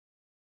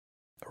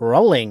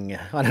rolling.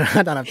 I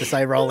don't have to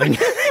say rolling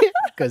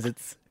because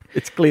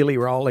It's clearly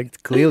rolling.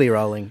 clearly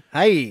rolling.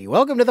 Hey,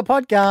 welcome to the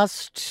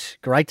podcast.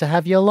 Great to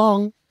have you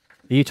along.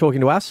 Are you talking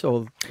to us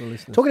or the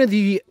listener?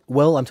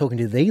 I'm talking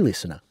to the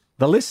listener.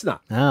 The listener.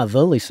 Ah,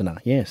 the listener,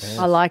 yes.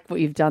 I like what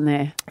you've done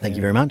there. Thank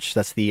you very much.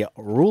 That's the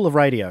rule of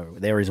radio.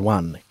 There is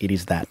one. It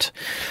is that.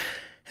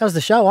 How's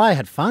the show? I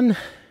had fun.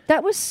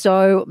 That was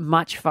so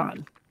much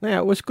fun. Yeah,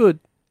 it was good.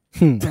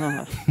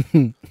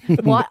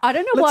 Why? I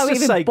don't know why we Let's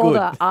just say even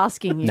bother good.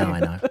 asking you. No, I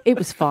know. It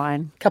was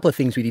fine. A couple of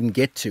things we didn't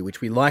get to,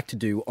 which we like to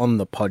do on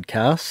the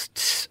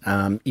podcast.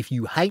 If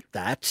you hate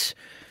that,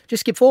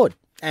 just skip forward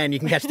and you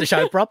can catch the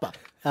show proper.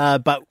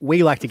 But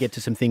we like to get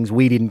to some things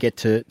we didn't get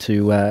to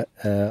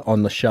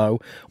on the show.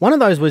 One of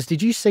those was,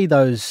 did you see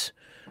those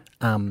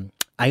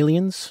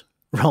aliens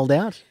rolled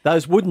out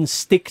Those wooden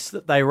sticks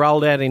that they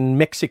rolled out in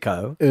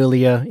Mexico.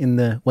 earlier in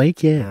the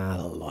week? Yeah.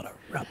 A lot of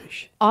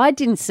rubbish. I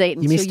didn't see it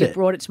until missed you it.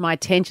 brought it to my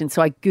attention,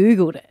 so I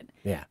Googled it.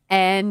 Yeah.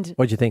 And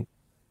What'd you think?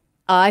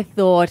 I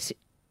thought,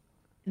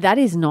 that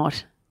is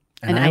not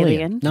an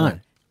alien. No.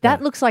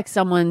 That looks like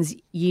someone's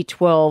Year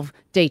 12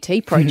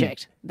 DT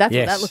project. That's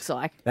Yes. what that looks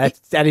like.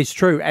 That is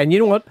true. And you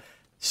know what?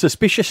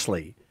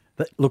 Suspiciously,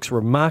 that looks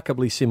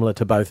remarkably similar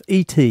to both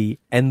E.T.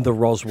 and the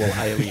Roswell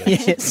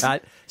aliens. Yes.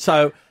 Right?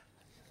 So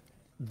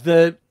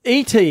the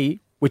E.T.,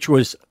 which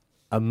was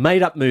a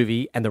made-up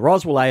movie, and the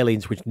Roswell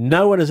aliens, which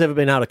no one has ever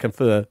been able to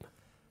confirm,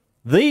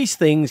 these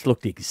things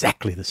looked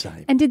exactly the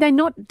same. And did they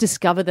not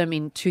discover them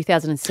in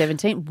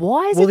 2017?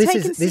 Why is Well, it this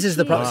taking is- this 6 is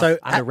the pro- years? so-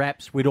 Under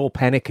wraps, we'd all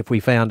panic if we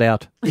found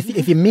out.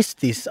 If you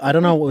missed this, I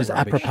don't know what it was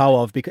apropos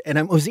of, and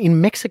it was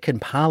in Mexican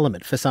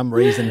Parliament for some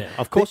reason.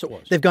 Of course it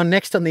was. They've gone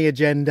next on the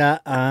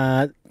agenda.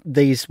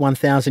 These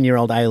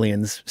 1,000-year-old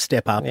aliens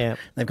step up. Yeah.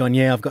 They've gone,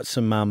 I've got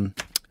some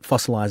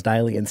fossilized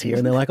aliens here,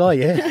 and they're like, oh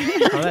yeah,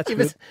 Oh, that's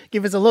good.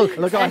 give us a look.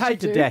 Look, I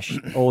hate to dash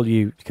all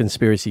you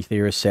conspiracy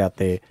theorists out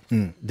there,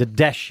 to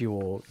dash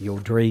your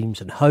dreams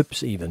and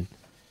hopes even,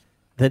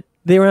 that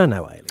there are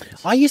no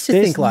aliens. I used to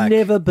There's think like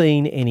never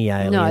been any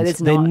aliens. there's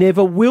There not.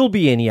 never will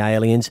be any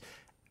aliens.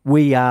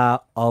 We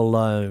are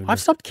alone. I've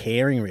stopped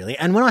caring really.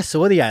 And when I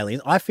saw the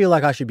aliens, I feel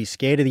like I should be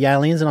scared of the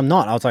aliens, and I'm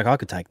not. I was like, I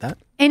could take that.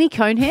 Any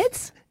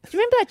Coneheads? Do you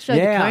remember that show,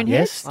 Yeah. The Coneheads?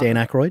 Yes, Dan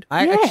Aykroyd.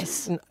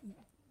 Yes.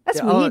 That's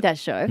Yeah, weird, that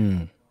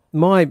show.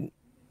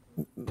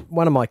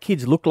 One of my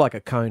kids looked like a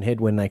cone head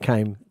when they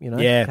came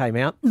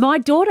out. My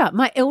daughter,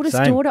 my eldest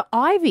Same. daughter,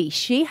 Ivy,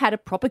 she had a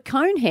proper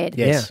cone head.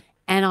 Yes.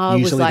 And I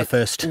was Usually the like,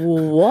 first.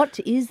 what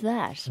is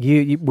that?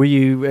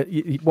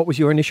 What was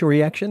your initial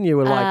reaction? You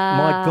were like,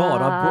 my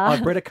God, I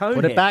bred a cone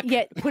Put it head. back.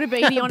 Yeah, put a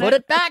beanie on Put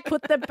it back.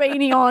 Put the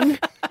beanie on.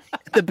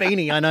 The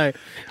beanie, I know.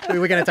 We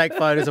were going to take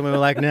photos, and we were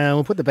like, no,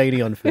 we'll put the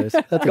beanie on first.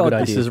 That's a God, good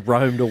this idea. has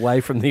roamed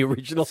away from the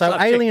original So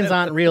subject. aliens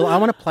aren't real. I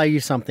want to play you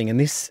something, and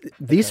this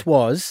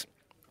was.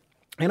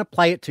 I'm going to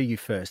play it to you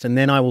first, and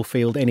then I will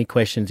field any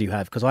questions you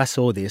have, because I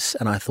saw this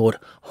and I thought,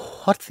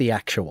 what's the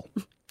actual?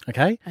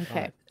 Okay?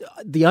 Okay.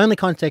 The only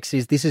context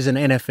is this is an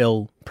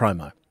NFL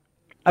promo.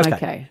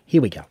 Okay.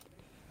 Here we go.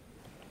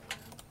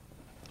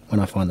 When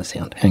I find the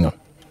sound. Hang on.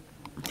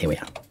 Here we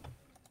are.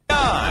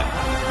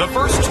 The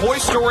first Toy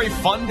Story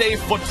Fun Day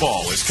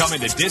Football is coming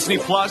to Disney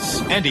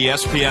Plus and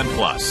ESPN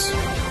Plus.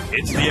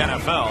 It's the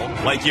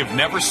NFL like you've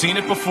never seen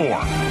it before.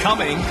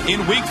 Coming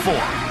in Week 4.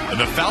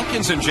 The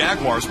Falcons and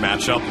Jaguars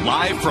matchup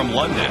live from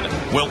London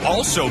will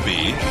also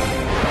be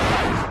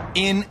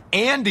in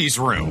Andy's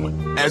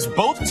room as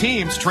both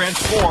teams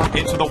transform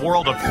into the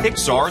world of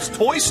Pixar's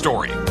Toy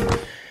Story.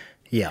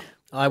 Yeah.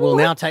 I will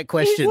now take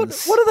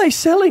questions. What are they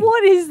selling?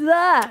 What is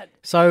that?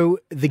 So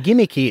the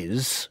gimmick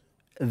is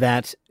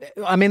that,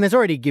 I mean, there's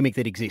already a gimmick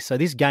that exists. So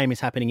this game is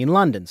happening in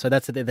London. So they're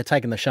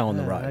taking the show on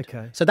the road.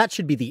 okay. So that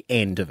should be the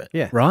end of it,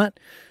 Yeah. right?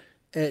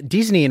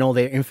 Disney in all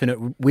their infinite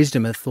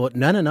wisdom have thought,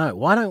 no.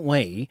 Why don't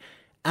we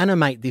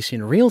animate this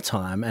in real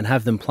time and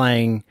have them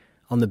playing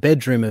on the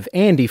bedroom of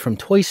Andy from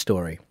Toy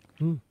Story?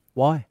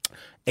 Why?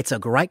 It's a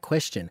great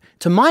question.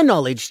 To my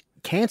knowledge,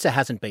 cancer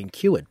hasn't been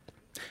cured,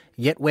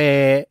 yet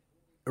we're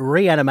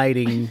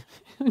reanimating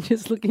I'm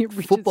just looking at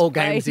Richard's football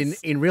games face.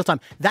 in real time.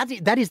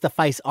 That is the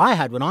face I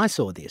had when I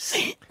saw this.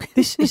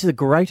 This is the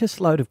greatest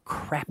load of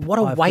crap. What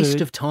a I've waste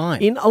heard of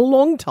time. in a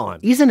long time.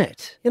 Isn't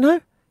it? You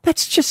know,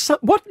 that's just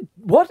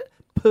what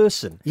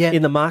person Yeah.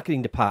 in the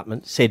marketing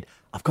department said,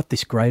 I've got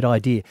this great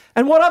idea.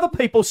 And what other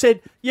people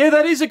said, yeah,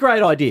 that is a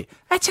great idea.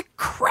 That's a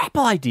crap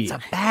idea.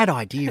 It's a bad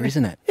idea,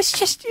 isn't it? It's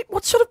just,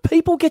 what sort of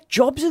people get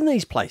jobs in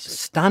these places?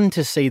 Stunned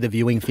to see the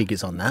viewing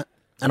figures on that,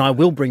 and I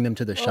will bring them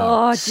to the show.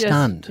 Oh, just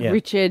Stunned.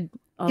 Richard.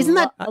 Isn't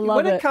that- I love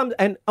when it. comes,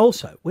 and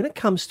also when it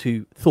comes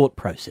to thought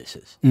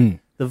processes, the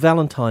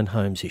Valentine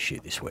Holmes issue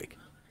this week,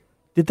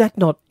 did that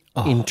not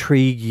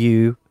intrigue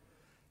you?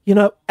 You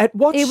know, at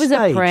what It was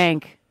stage? a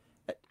prank.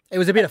 It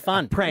was a bit of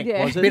fun. Prank,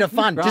 Yeah. was it? A bit of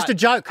fun. Just a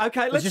joke.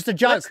 Okay, It was just a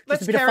joke. Let's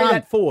Just a bit of carry fun.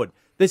 that forward.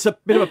 There's a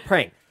bit of a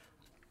prank.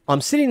 I'm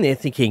sitting there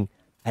thinking,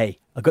 hey,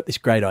 I've got this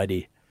great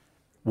idea.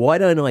 Why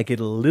don't I get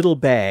a little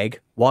bag?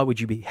 Why would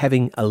you be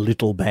having a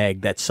little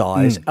bag that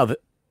size of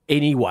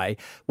anyway.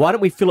 Why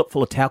don't we fill it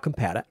full of talcum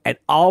powder and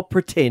I'll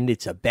pretend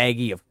it's a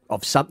baggie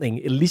of something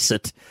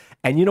illicit.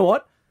 And you know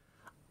what?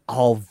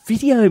 I'll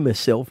video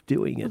myself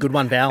doing it. Good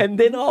one, Val. And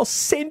then I'll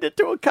send it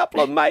to a couple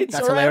of mates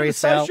That's around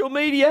hilarious, Val. social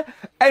media.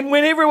 And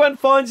when everyone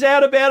finds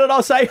out about it,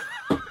 I'll say,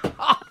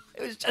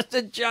 it was just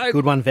a joke.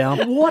 Good one, Val.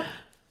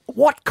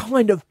 What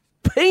kind of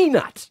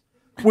peanut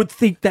would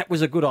think that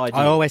was a good idea?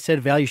 I always said,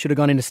 Val, you should have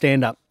gone into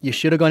stand-up. You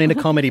should have gone into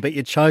comedy, but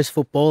you chose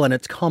football, and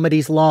it's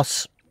comedy's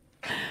loss.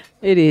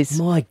 It is.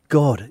 My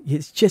God,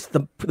 it's just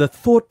the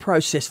thought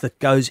process that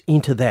goes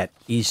into that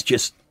is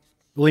just...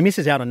 Well, he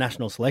misses out on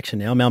national selection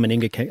now. Mal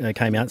Meninga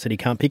came out and said he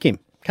can't pick him.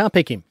 Can't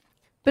pick him.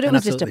 But it And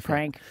was just a absolutely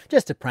fine. prank.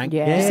 Just a prank.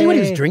 Yeah. Did you see what he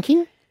was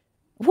drinking?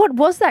 What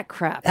was that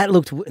crap? That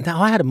looked... No,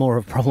 I had more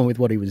of a problem with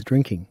what he was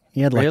drinking.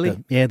 He had like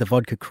Really? the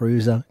vodka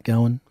cruiser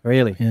going.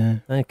 Really? Yeah.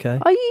 Okay.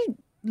 Oh, you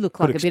look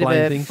like a bit of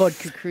explain a things.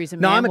 vodka cruiser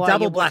man. No, I'm a while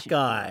double you're black watching-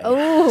 guy.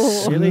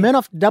 Oh,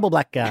 Smirnoff double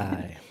black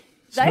guy.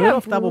 they are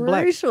Smirnoff double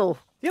black. brutal.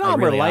 You know, They I'm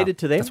really related are.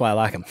 to them. That's why I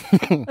like them.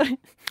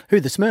 Who,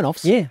 the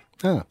Smirnoffs? Yeah.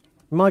 Oh.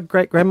 My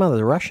great-grandmother's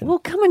a Russian. Well,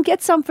 come and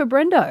get some for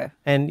Brendo.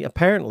 And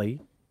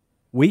apparently,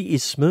 we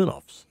is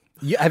Smirnoffs.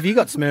 Have you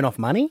got Smirnoff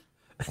money?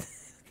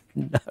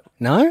 No?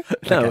 No,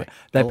 Okay.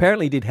 they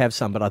apparently did have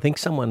some, but I think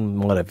someone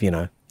might have,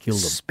 killed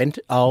them. Spent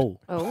it? Oh,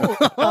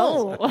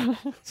 Oh.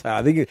 So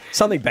I think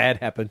something bad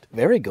happened.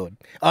 very good.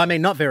 I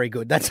mean, not very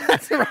good. That's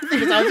the right thing.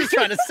 'Cause I was just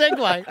trying to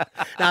segue.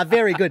 No,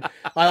 very good.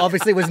 I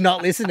obviously was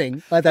not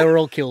listening. Like they were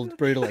all killed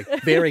brutally.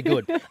 Very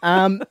good.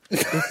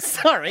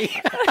 Sorry.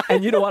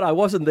 And you know what? I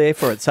wasn't there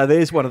for it. So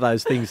there's one of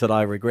those things that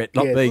I regret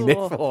not Yes. being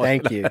there for.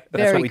 Thank you. That's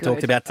Very what we good.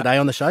 talked about today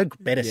on the show.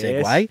 Better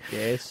Yes, segue.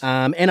 yes.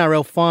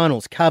 NRL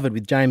finals covered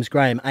with James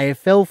Graham.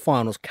 AFL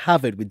finals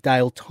covered with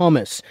Dale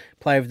Thomas.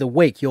 Player of the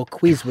week. Your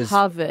quiz was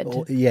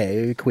Covered.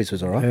 your quiz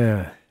was all right.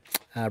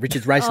 Yeah.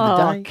 Richard's race of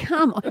the Oh, day.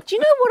 come on. Do you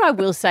know what I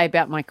will say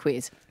about my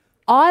quiz?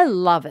 I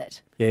love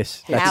it.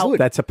 Yes, How-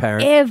 that's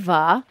apparent.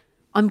 However,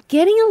 I'm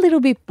getting a little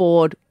bit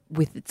bored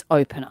with its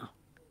opener.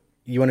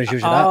 You want to zhuzh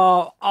it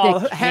up?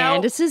 The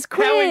Candace's How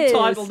quiz.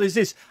 entitled is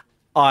this?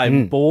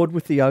 I'm bored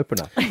with the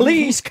opener.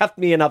 Please cut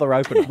me another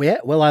opener. Yeah,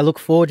 well, I look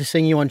forward to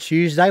seeing you on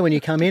Tuesday when you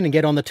come in and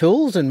get on the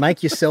tools and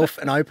make yourself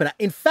an opener.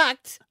 In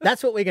fact,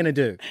 that's what we're going to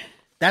do.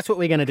 That's what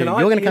we're going to do. Can I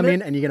You're going be to come in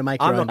in it? and you're going to make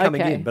I'm your not own.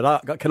 coming Okay. in,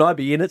 but can I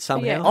be in it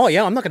somehow? Yes. Oh,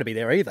 yeah, I'm not going to be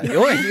there either.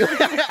 You're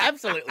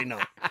absolutely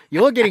not.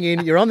 You're getting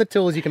in. You're on the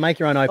tools. You can make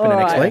your own opener All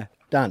next right. week.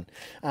 Done.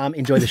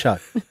 Enjoy the show.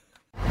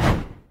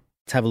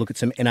 Let's have a look at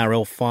some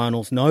NRL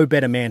finals. No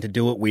better man to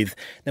do it with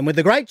than with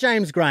the great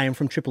James Graham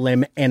from Triple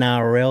M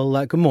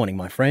NRL. Good morning,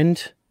 my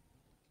friend.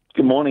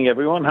 Good morning,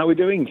 everyone. How are we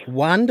doing?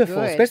 Wonderful,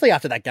 Good. especially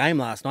after that game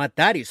last night.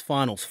 That is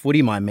finals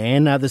footy, my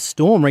man. The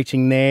Storm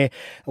reaching their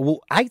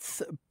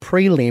 8th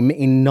prelim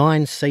in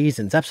 9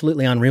 seasons.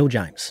 Absolutely unreal,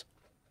 James.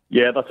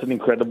 Yeah, that's an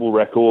incredible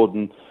record.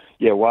 And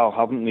yeah, wow,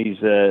 haven't these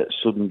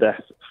sudden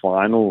death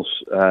finals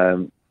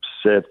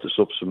served us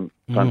up some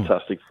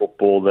fantastic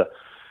football?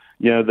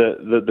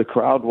 The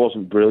crowd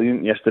wasn't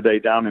brilliant yesterday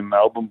down in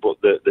Melbourne, but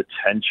the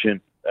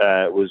tension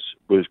was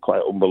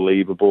quite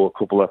unbelievable. A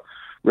couple of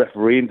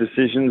refereeing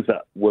decisions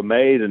that were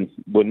made and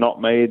were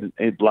not made,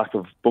 in lack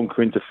of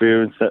bunker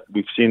interference that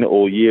we've seen it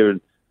all year.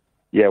 And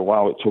yeah,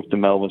 wow, it took the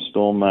Melbourne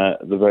Storm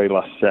the very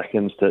last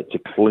seconds to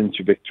clinch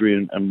a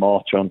victory and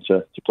march on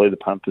to play the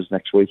Panthers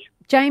next week.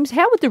 James,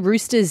 how would the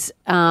Roosters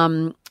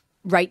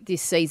rate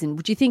this season?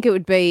 Would you think it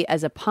would be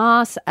as a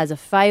pass, as a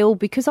fail?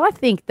 Because I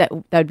think that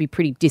they would be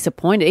pretty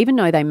disappointed. Even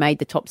though they made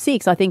the top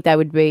 6, I think they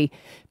would be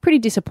pretty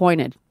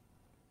disappointed.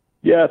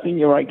 Yeah, I think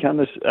you're right,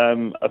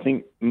 Candice. I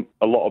think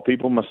a lot of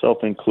people, myself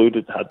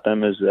included, had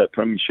them as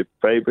premiership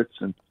favourites.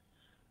 And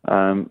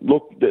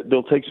look,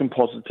 they'll take some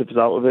positives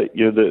out of it.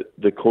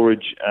 The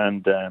courage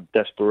and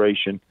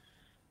desperation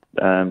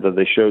that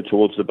they showed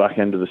towards the back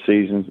end of the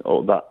season,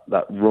 or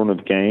that run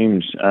of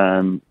games,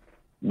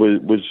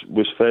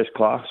 was first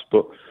class.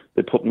 But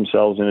they put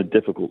themselves in a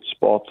difficult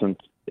spot, and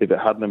if it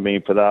hadn't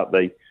been for that,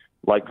 they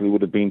likely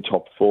would have been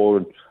top 4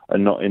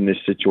 and not in this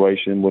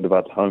situation, would have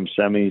had home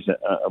semis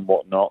and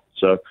whatnot.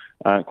 So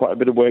quite a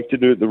bit of work to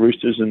do at the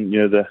Roosters, and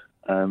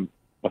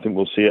I think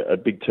we'll see a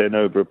big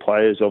turnover of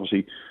players.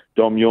 Obviously,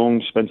 Dom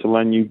Young, Spencer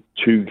Leniu,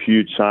 2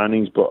 huge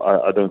signings, but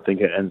I don't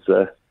think it ends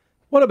there.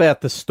 What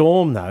about the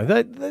Storm, though?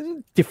 They're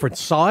a different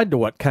side to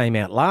what came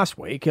out last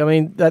week. I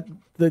mean,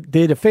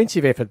 their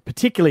defensive effort,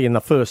 particularly in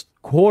the first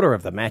quarter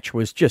of the match,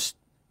 was just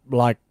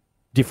like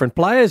different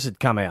players had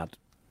come out.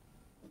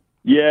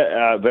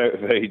 Yeah, very,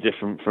 very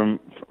different from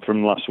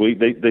last week.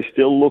 They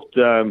still looked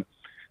a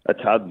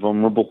tad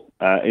vulnerable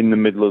in the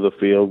middle of the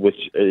field,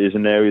 which is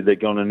an area they're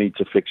going to need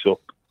to fix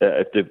up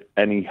if they've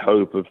any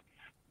hope of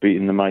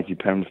beating the mighty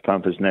Penrith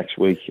Panthers next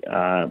week.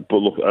 But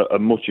look, a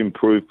much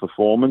improved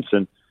performance,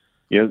 and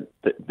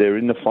they're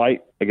in the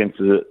fight against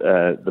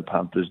the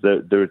Panthers.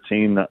 They're a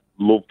team that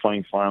love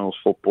playing finals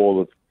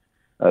football.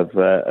 Have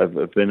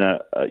been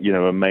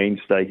a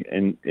mainstay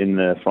in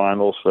the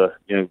finals for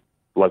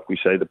like we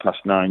say, the past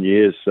 9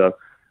 years. So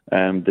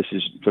this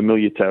is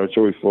familiar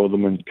territory for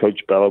them, and Coach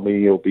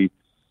Bellamy will be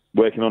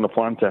working on a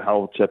plan to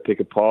how to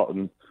pick apart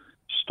and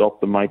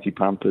stop the mighty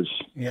Panthers.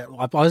 Yeah,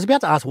 I was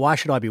about to ask why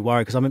should I be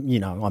worried because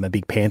I'm a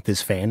big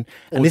Panthers fan.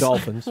 Or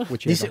Dolphins,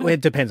 whichever.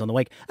 It depends on the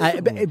week.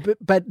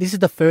 But this is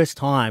the first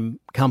time,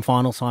 come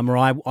final time, where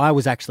I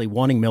was actually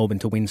wanting Melbourne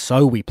to win,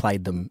 so we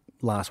played them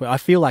last week. I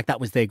feel like that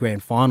was their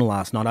grand final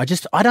last night.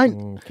 I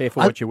don't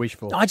careful what you wish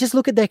for. I just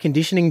look at their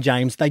conditioning,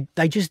 James.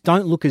 They just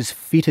don't look as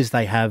fit as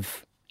they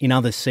have in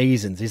other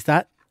seasons. Is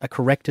that a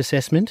correct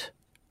assessment?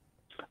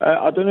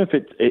 I don't know if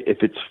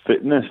it's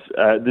fitness.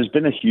 There's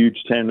been a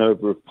huge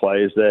turnover of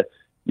players there.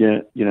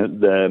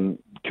 The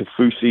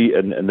Kafusi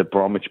and the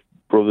Bromwich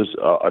brothers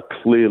are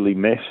clearly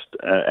missed.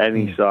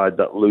 Any side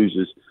that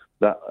loses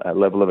that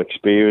level of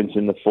experience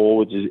in the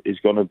forwards is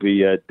going to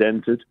be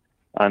dented.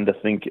 And I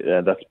think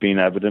that's been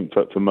evident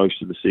for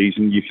most of the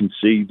season. You can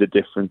see the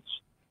difference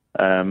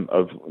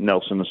of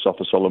Nelson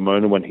Asafa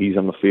Solomona when he's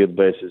on the field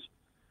versus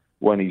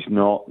when he's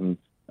not. And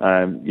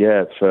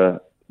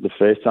for the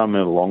first time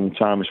in a long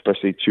time,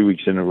 especially 2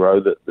 weeks in a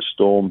row, that the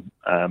Storm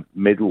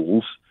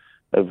middles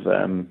have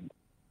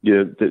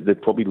they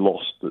probably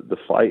lost the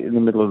fight in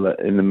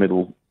the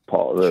middle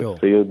part of the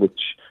field,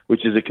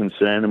 which is a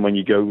concern. And when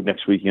you go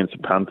next week against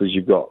the Panthers,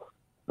 you've got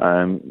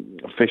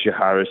Fisher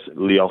Harris,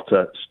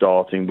 Leota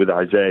starting with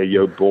Isaiah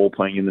Yeo Ball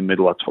playing in the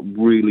middle. That's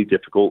really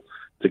difficult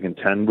to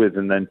contend with.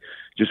 And then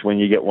just when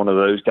you get one of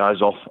those guys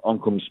off,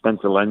 on comes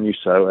Spencer Leniu.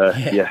 So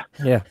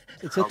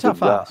it's a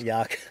tough ask.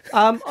 Yuck.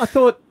 I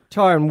thought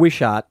Tyron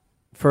Wishart,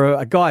 for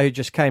a guy who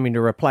just came in to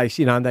replace,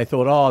 and they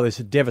thought, there's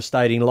a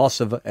devastating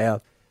loss of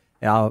our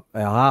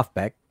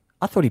halfback.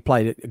 I thought he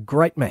played a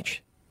great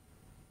match.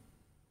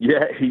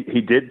 Yeah,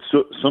 he did.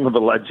 Son of a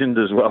legend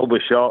as well,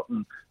 Wishart,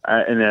 in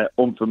an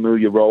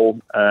unfamiliar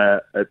role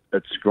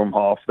at scrum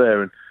half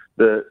there. And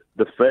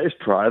the first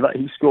try that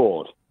he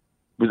scored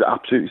was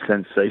absolutely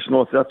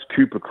sensational. If that's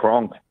Cooper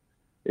Cronk,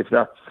 if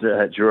that's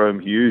Jerome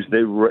Hughes,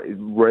 they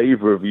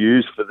rave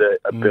reviews for their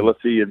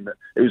ability, and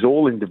it was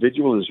all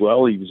individual as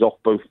well. He was off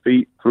both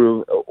feet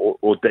through an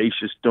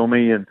audacious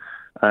dummy, and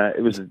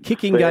it was his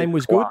kicking game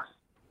was good.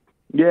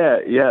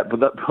 Yeah, but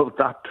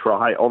that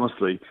try,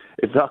 honestly,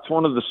 if that's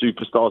one of the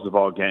superstars of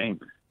our game,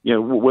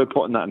 we're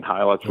putting that in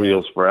highlights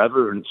reels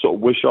forever, and sort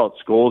of Wishart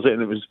scores it,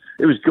 and it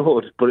was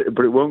good, but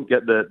it won't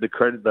get the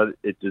credit that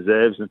it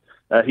deserves. And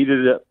he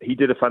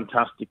did a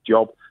fantastic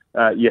job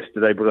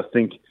yesterday, but I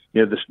think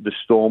the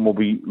Storm will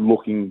be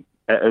looking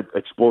at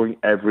exploring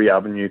every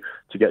avenue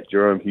to get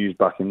Jerome Hughes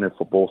back in the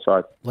football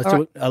side. Let's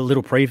do a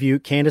little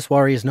preview. Candace,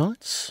 Warriors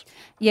Knights.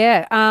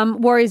 Yeah,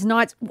 Warriors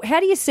Knights.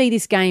 How do you see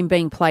this game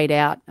being played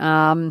out?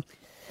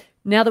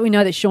 Now that we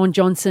know that Sean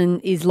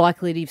Johnson is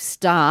likely to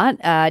start,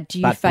 do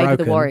you favour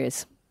the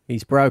Warriors?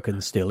 He's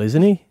broken still,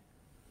 isn't he?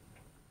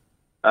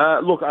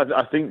 Look,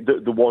 I think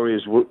that the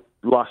Warriors,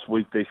 last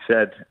week they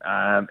said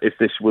if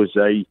this was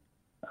a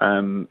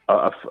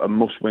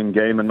must-win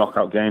game, a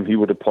knockout game, he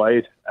would have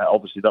played.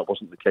 Obviously, that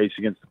wasn't the case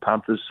against the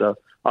Panthers, so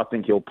I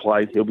think he'll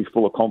play. He'll be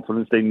full of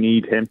confidence. They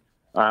need him,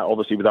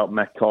 obviously without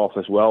Metcalf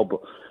as well, but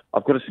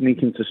I've got a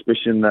sneaking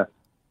suspicion that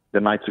the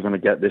Knights are going to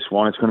get this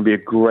one. It's going to be a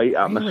great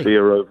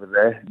atmosphere over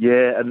there.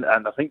 Yeah, and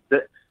I think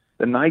that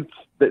the Knights,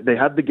 they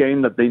had the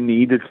game that they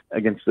needed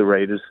against the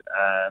Raiders.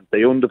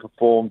 They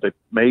underperformed. They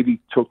maybe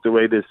took the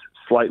Raiders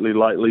slightly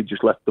lightly,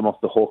 just left them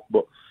off the hook,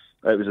 but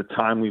it was a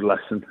timely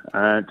lesson.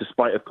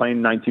 Despite of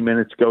playing 90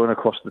 minutes going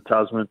across the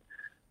Tasman,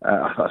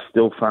 I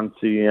still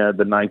fancy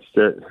the Knights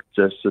to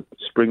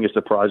spring a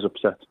surprise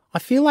upset. I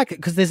feel like,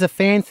 because there's a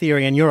fan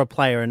theory, and you're a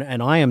player,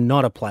 and I am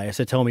not a player,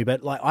 so tell me,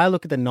 but I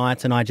look at the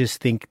Knights and I just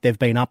think they've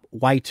been up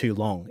way too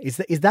long. Is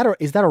that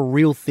a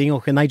real thing, or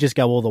can they just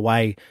go all the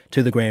way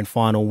to the grand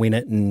final, win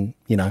it, and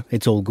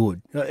it's all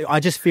good? I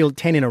just feel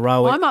 10 in a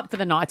row. I'm up for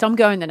the Knights. I'm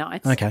going the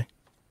Knights. Okay.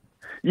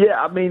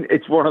 Yeah, I mean,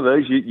 it's one of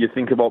those, you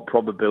think about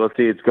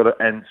probability, it's got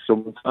to end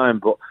sometime,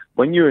 but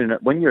when you're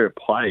a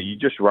player, you're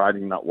just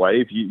riding that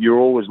wave. You're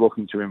always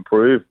looking to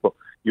improve, but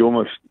you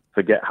almost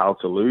forget how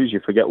to lose. You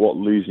forget what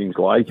losing's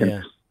like,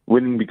 and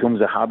winning becomes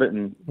a habit.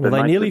 And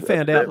they nearly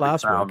found out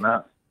last week,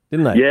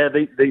 didn't they? Yeah,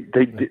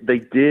 they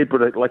did,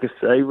 but like I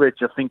say,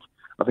 Rich, I think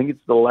it's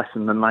the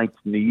lesson the Knights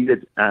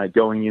needed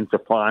going into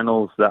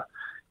finals, that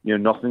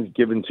nothing's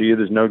given to you,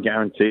 there's no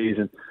guarantees,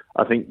 and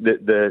I think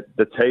that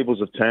the tables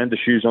have turned, the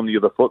shoes on the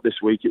other foot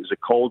this week. It was a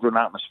cauldron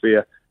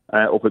atmosphere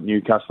up at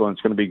Newcastle, and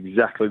it's going to be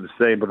exactly the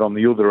same. But on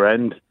the other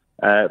end,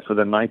 for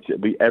the Knights,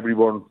 it'll be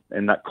everyone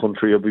in that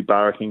country will be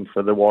barracking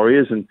for the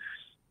Warriors. And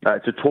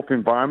it's a tough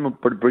environment,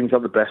 but it brings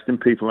out the best in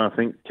people. And I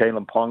think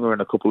Kalen Ponga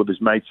and a couple of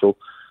his mates will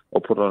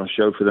put on a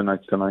show for the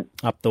Knights tonight.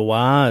 Up the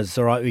wires.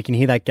 All right, we can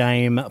hear that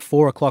game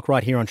 4:00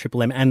 right here on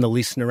Triple M and the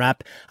Listener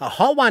app. A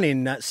hot one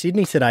in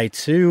Sydney today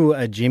too,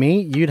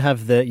 Jimmy. You'd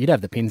have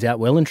the pins out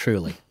well and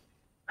truly.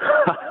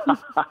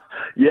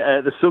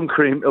 Yeah, the sun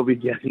cream will be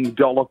getting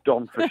dolloped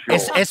on for sure.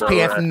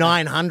 SPF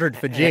 900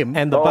 for Jim.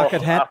 And the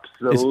bucket hat.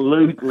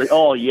 Absolutely.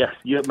 Oh, yes.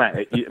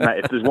 Mate,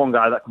 if there's one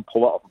guy that can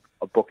pull it off,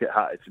 a bucket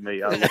hat. It's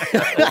me. I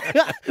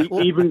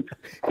look,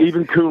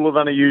 even cooler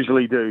than I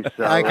usually do.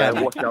 So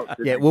watch out.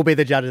 Yeah, we'll be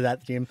the judge of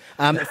that, Jim.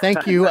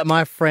 Thank you,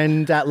 my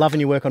friend. Loving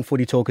your work on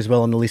Footy Talk as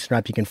well on the Listener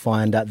app. You can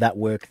find that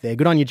work there.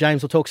 Good on you,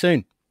 James. We'll talk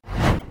soon.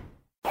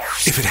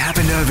 If it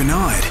happened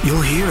overnight,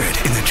 you'll hear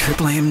it in the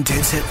Triple M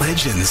Dead Set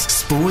Legends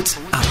Sports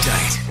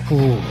Update.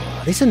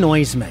 Ooh, this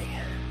annoys me.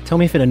 Tell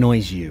me if it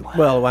annoys you.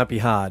 Well, it won't be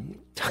hard.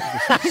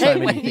 So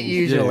many things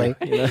Usually.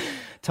 to do, you know?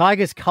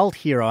 Tigers cult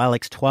hero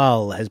Alex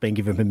Twal has been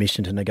given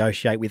permission to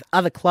negotiate with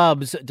other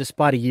clubs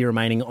despite a year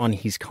remaining on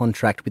his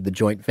contract with the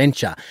joint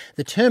venture.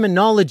 The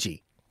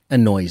terminology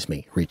annoys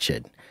me,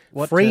 Richard.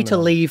 Free to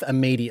leave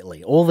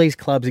immediately. All these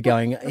clubs are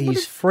going,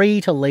 he's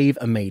free to leave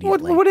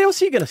immediately. What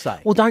else are you going to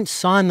say? Well, don't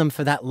sign them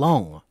for that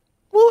long.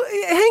 Well,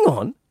 hang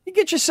on. You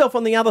get yourself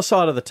on the other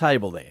side of the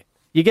table there.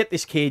 You get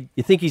this kid,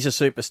 you think he's a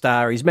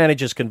superstar, his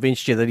manager's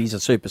convinced you that he's a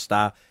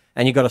superstar,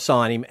 and you've got to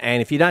sign him.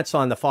 And if you don't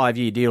sign the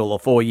 5-year deal or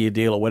 4-year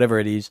deal or whatever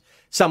it is,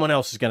 someone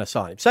else is going to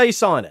sign him. So you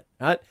sign it,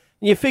 right?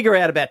 And you figure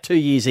out about 2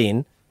 years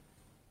in,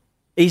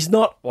 he's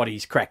not what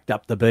he's cracked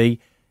up to be.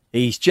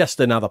 He's just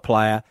another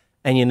player,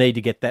 and you need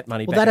to get that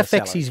money back. Well, that in the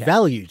affects salary his cap.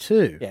 value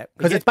too. Yeah.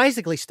 Because it's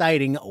basically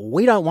stating,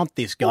 we don't want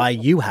this guy,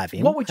 you have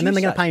him. What would and then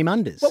you they're going to say? pay him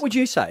unders. What would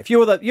you say? If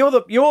you're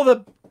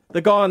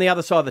the guy on the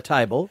other side of the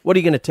table, what are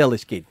you going to tell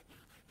this kid?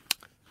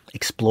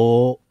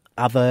 Explore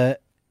other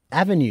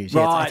avenues.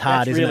 Yeah, Right, it's hard,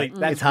 that's isn't really- it?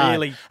 that's it's hard.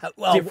 really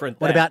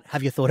different, What that. about,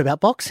 have you thought about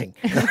boxing?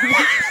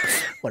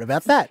 What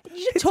about that?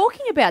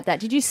 Talking about that,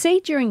 did you see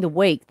during the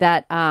week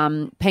that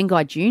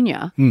Pengai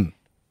Jr.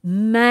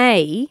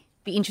 may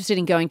be interested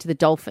in going to the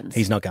Dolphins?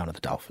 He's not going to the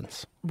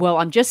Dolphins. Well,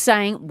 I'm just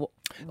saying what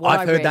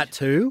I've I heard read. that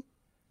too.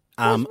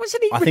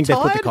 Wasn't he I think they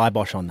put the retired?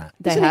 kibosh on that.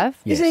 They have?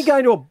 Yes.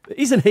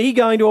 Isn't he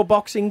going to a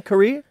boxing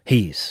career?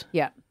 He is.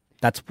 Yeah.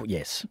 That's,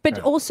 yes. But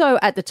also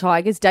at the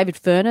Tigers, David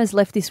Furner's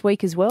left this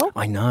week as well.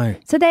 I know.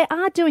 So they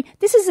are doing,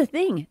 this is the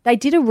thing, they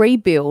did a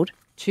rebuild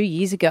 2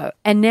 years ago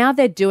and now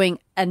they're doing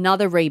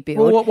another rebuild.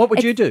 Well, what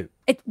would you do?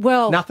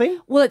 Nothing?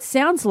 Well, it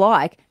sounds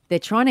like they're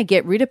trying to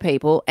get rid of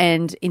people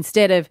and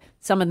instead of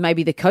some of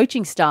maybe the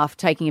coaching staff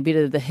taking a bit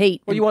of the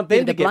heat. Well, and you want bit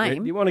them of to the get blame.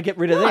 rid. You want to get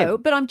rid of them. No,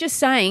 but I'm just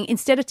saying,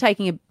 instead of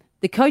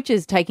the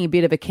coaches taking a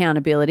bit of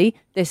accountability,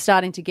 they're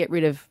starting to get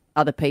rid of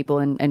other people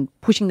and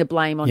pushing the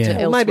blame onto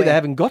elsewhere. Well, maybe they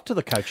haven't got to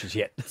the coaches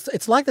yet.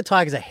 It's like the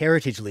Tigers are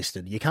heritage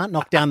listed. You can't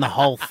knock down the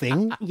whole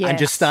thing and Yes.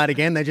 just start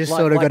again. They just Like-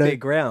 sort of like got their to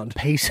ground.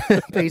 piece Yeah.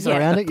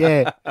 around it.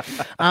 Yeah.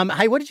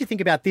 Hey, what did you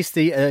think about this?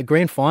 The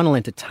grand final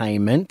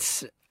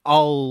entertainment.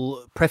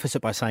 I'll preface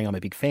it by saying I'm a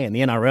big fan.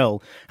 The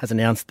NRL has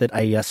announced that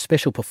a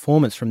special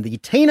performance from the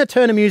Tina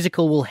Turner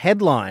musical will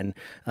headline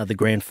the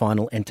grand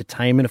final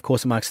entertainment. Of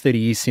course, it marks 30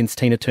 years since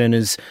Tina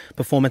Turner's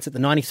performance at the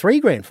 93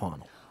 grand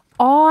final.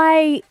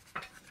 I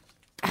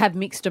have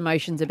mixed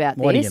emotions about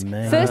What do this. you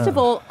mean? First of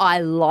all, I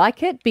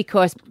like it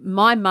because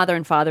my mother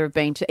and father have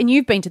been to, and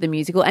you've been to the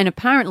musical, and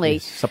apparently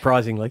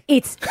Surprisingly.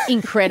 it's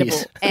incredible.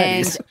 Yes, that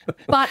and is.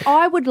 but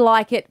I would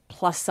like it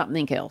plus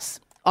something else.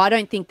 I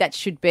don't think that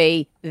should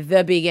be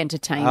the big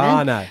entertainment.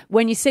 Oh, no.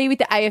 When you see with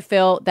the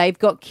AFL, they've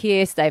got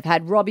Kiss, they've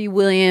had Robbie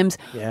Williams.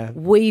 Yeah.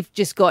 We've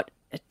just got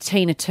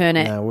Tina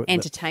Turner No,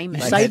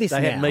 entertainment. You say this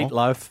they had now.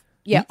 Meatloaf.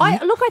 Yeah, I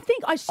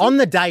think I On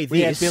the day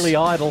We had this, Billy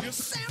Idol.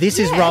 this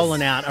is Yes.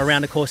 rolling out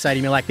around the core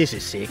stadium, you're like, this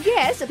is sick.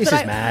 Yes, This but is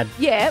I, mad.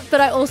 Yeah,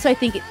 but I also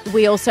think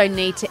we also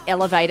need to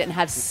elevate it and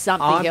have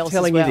something I'm else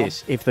telling as well. you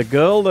this. If the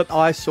girl that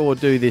I saw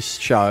do this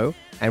show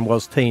and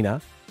was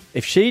Tina,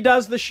 if she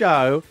does the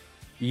show,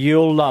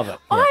 you'll love it.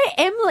 I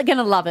am going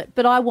to love it,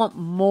 but I want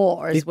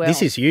more as well.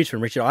 This is huge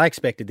from Richard. I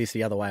expected this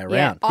the other way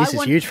around. Yeah, This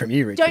is huge from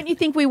you, Richard. Don't you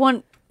think we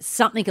want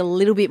something a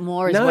little bit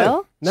more as No,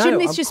 well? no,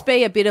 Shouldn't this I'm- just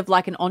be a bit of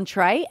like an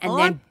entree and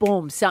then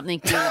boom, something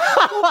big?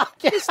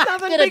 There's nothing Bit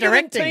of bigger than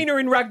directing. Tina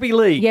in rugby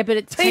league. Yeah, but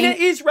it's Tina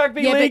Tina- is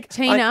rugby Yeah, but league.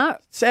 Tina-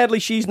 sadly,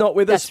 she's not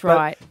with us. That's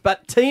right.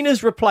 But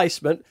Tina's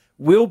replacement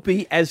will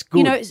be as good.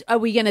 You know, are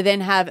we going to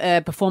then have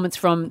a performance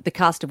from the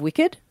cast of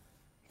Wicked?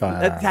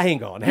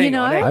 Hang on, hang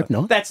know? on. hang I on. hope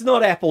not. That's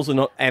not apples and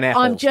apples.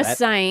 I'm just that.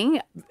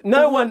 saying,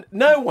 No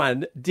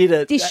one did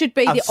a. This should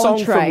be a the song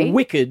entree. from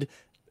Wicked.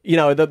 You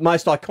know, the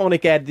most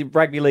iconic ad the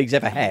rugby league's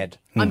ever had.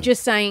 I'm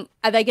just saying,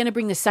 are they going to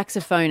bring the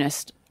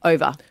saxophonist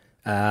over?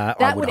 I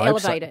That would hope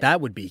so. elevate it. That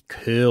would be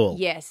cool.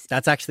 Yes.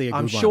 That's actually a good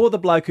I'm one. sure the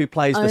bloke who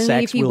plays the Only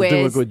sax if he will do a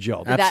wears good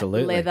job. that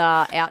Absolutely.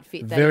 leather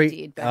outfit that Very. he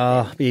did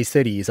back then. He's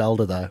 30 years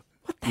older, though.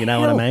 You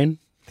know hell? what I mean?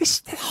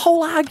 This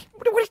whole argument.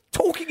 What are you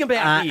talking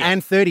about here?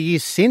 And 30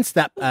 years since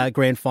that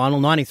grand final,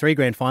 93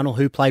 grand final,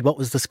 who played what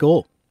was the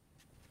score?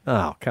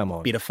 Oh, come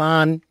on. Bit of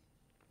fun.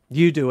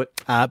 You do it.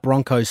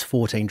 Broncos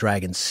 14,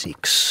 Dragons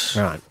 6.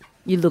 Right.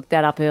 You looked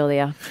that up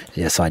earlier.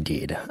 Yes, I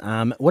did.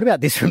 What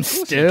about this from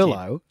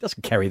Sterlo?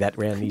 Doesn't carry that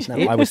round his No,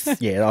 head. I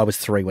was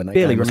 3 when that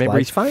Barely game was remember played.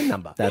 his phone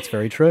number. That's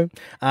very true.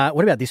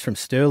 What about this from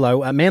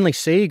Sterlo? Manly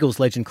Sea Eagles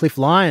legend Cliff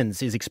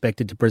Lyons is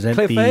expected to present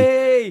the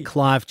Cliffy!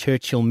 Clive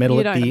Churchill Medal You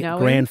at don't the know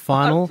grand him.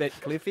 final. Bet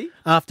Cliffy.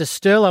 After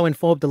Sterlo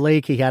informed the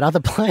league he had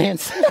other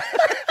plans.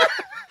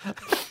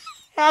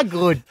 How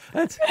good.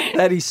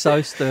 That is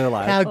so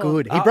Sterlo. How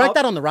good. He broke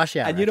that on the rush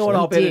hour. And you know what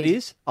actually. I'll bet it did.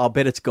 is? I'll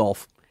bet it's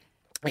golf.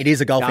 It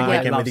is a golfing No, he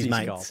weekend with loves his his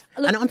mates. golf.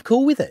 And I'm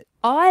cool with it.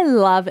 I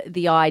love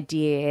the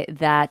idea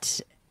that,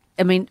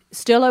 I mean,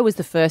 Sterlo was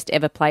the first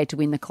ever player to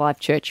win the Clive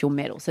Churchill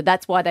medal. So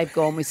that's why they've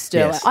gone with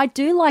Sterlo. Yes. I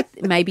do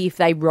like maybe if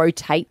they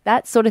rotate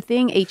that sort of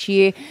thing each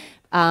year.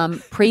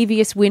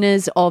 Previous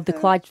winners of the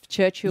Clive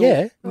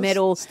Churchill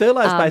medal,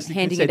 Sterlo's basically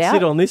handing said, it out.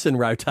 sit on this and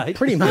rotate.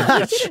 Pretty I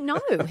much. didn't know.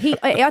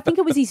 I think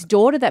it was his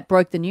daughter that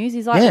broke the news.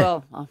 He's like,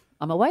 Yeah. well,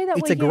 I'm away that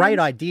It's weekend. a great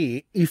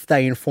idea if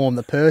they inform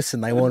the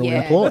person they want to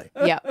employ.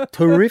 Yeah.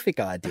 Terrific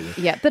idea.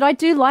 Yeah, but I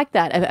do like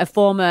that. A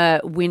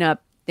former winner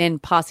then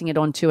passing it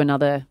on to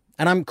another.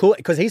 And I'm cool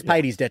because he's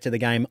paid his debt to the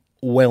game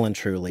well and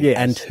truly, Yes.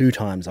 and 2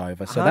 times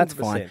over. So that's 100%,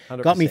 fine.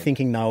 100%. Got me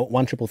thinking though.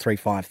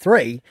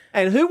 13353.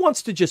 And who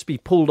wants to just be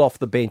pulled off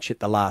the bench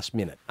at the last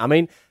minute? I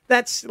mean,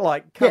 that's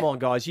like, come on,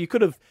 guys. You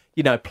could have,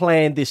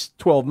 planned this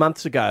 12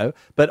 months ago,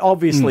 but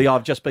obviously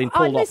I've just been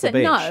pulled off the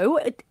bench. No,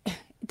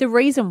 the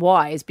reason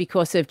why is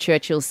because of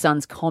Churchill's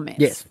son's comments.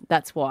 Yes.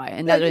 That's why,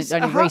 and that is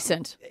only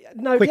recent.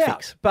 No Quick doubt.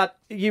 fix. But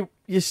you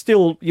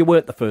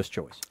weren't the first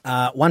choice.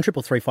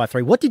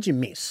 13353. What did you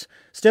miss?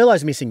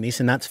 Sterlo's missing this,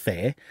 and that's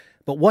fair.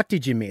 But what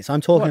did you miss? I'm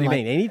talking. What do you like,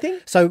 mean, anything?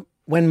 So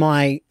when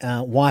my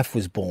wife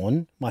was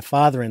born, my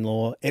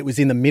father-in-law, it was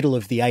in the middle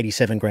of the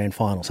 87 grand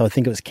final. So I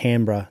think it was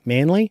Canberra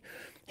Manly.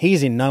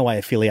 He's in no way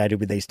affiliated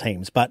with these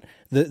teams, but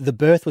the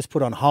birth was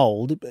put on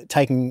hold,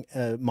 taking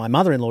my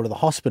mother-in-law to the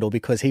hospital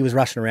because he was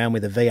rushing around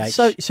with a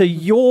VH. So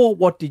your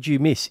what did you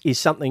miss is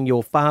something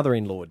your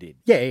father-in-law did.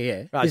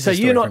 Yeah. Right, This so is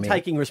a you're story not from him.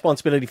 taking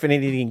responsibility for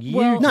anything you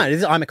Well,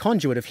 did. No, I'm a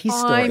conduit of his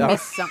story. I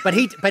missed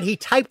something. But he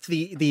taped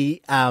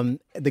the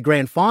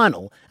grand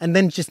final and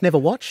then just never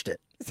watched it,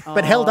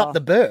 but held up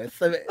the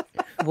birth. It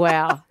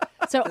Wow.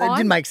 So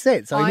didn't make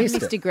sense. I missed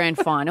missed it. a grand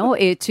final,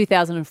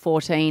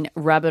 2014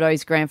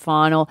 Rabbitohs grand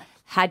final.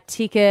 Had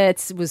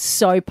tickets, was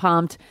so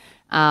pumped.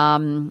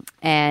 And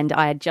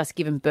I had just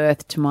given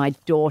birth to my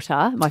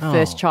daughter, my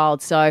first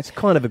child. So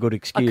Kind of a good I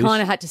excuse.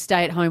 kind of had to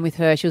stay at home with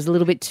her. She was a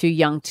little bit too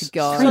young to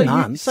go. 3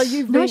 months. So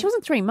you've No, been, she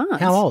wasn't 3 months.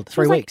 How old? She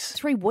 3 was like weeks?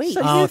 3 weeks.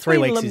 so Oh, you've 3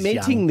 been weeks is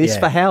lamenting young, this yeah.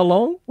 for how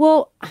long?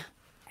 Well,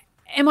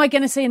 am I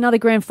going to see another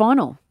grand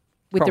final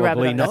with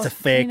Probably the Rabbitohs? not. That's a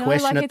fair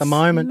question at the it's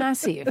moment.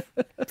 Massive.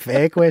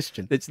 Fair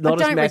question. It's I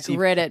not as don't massive.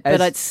 regret it, as-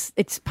 but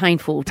it's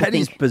painful to That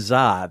is think.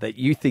 bizarre that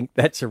you think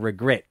that's a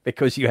regret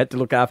because you had to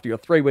look after your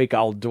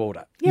 3-week-old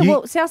daughter. Yeah,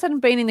 well, South hadn't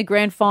been in the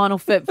grand final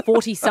for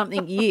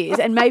 40-something years,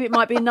 and maybe it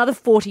might be another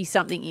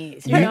 40-something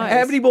years. Who knows?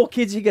 How many more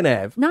kids are you going to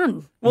have?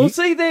 None. Well,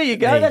 see, there you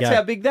go. There you That's go.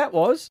 how big that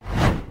was.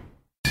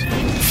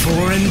 4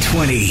 and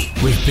 20.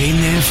 We've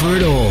been there for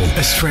it all.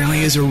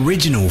 Australia's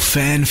original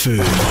fan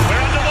food.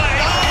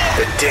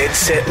 The Dead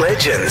Set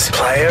Legends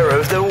Player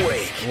of the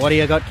Week. What do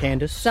you got,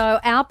 Candace? So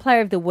our player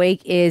of the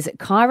week is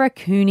Kyra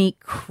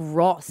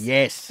Cooney-Cross.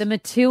 Yes. The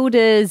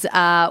Matildas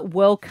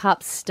World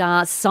Cup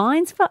star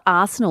signs for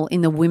Arsenal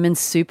in the Women's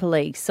Super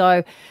League.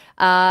 So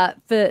for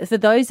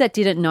those that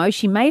didn't know,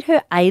 she made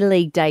her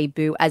A-League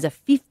debut as a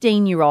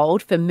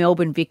 15-year-old for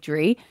Melbourne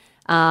Victory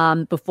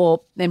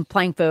before then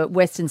playing for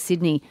Western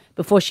Sydney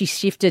before she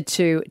shifted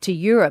to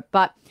Europe.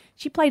 But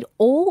she played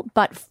all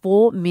but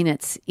 4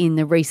 minutes in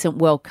the recent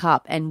World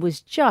Cup and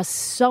was just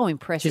so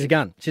impressive. She's a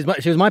gun. She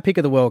was my pick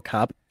of the World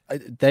Cup.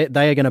 They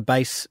are going to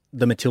base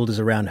the Matildas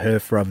around her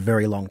for a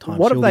very long time.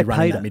 What She'll have be they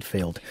running paid that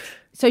midfield.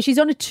 So she's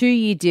on a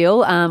 2-year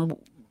deal.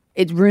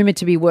 It's rumoured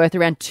to be worth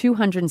around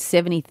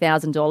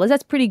 $270,000.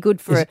 That's pretty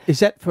good for Is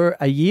that for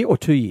a year or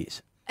 2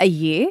 years? a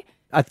year.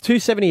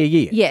 $270 a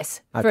year?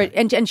 Yes, Okay.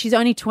 and she's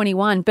only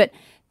 21. But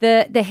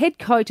the head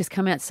coach has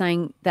come out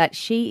saying that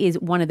she is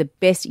one of the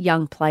best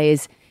young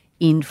players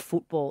in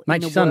football. Mate,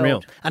 in the she's unreal.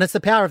 world. And it's the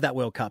power of that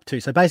World Cup too.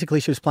 So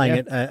basically she was playing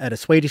at a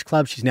Swedish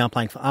club. She's now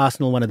playing for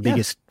Arsenal, one of the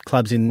biggest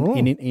clubs in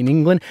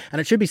England. And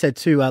it should be said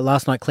too,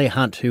 last night Claire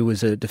Hunt, who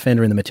was a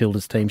defender in the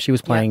Matildas team, she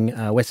was playing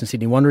Western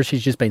Sydney Wanderers.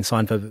 She's just been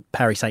signed for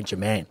Paris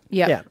Saint-Germain.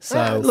 Yeah.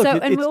 So- Look,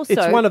 and it's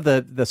also- one of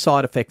the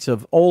side effects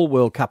of all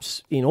World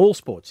Cups in all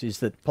sports is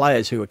that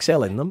players who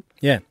excel in them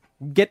Yeah.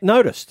 get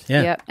noticed.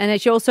 Yeah. Yeah,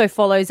 and she also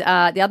follows the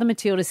other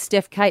Matildas,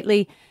 Steph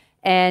Cately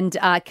and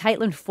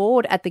Caitlin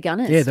Ford at the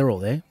Gunners. Yeah, they're all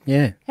there.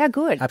 Yeah. How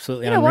good.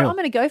 Absolutely You know what? unreal. I'm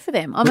going to go for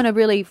them. I'm going to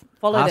really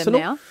follow Arsenal?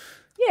 them now.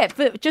 Yeah,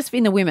 but just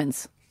in the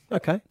women's.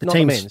 Okay. The not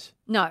team's- the men's.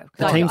 No.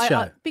 The team's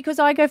show. Because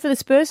I go for the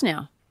Spurs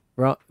now.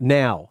 Right.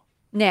 Now.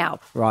 Now.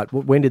 Right.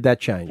 When did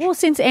that change? Well,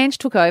 since Ange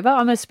took over,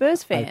 I'm a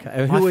Spurs fan. Okay.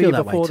 I Who were feel you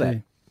that way before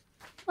too.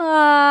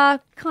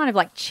 that? Kind of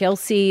like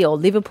Chelsea or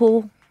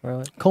Liverpool.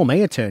 Call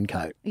me a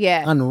turncoat.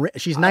 Yeah.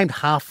 She's named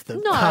half the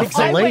No, half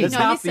the I league. went, That's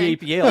half the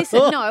EPL.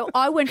 Listen, no,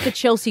 I went for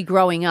Chelsea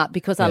growing up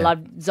because I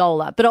loved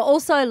Zola, but I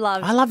also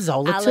loved I love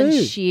Zola Alan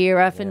too.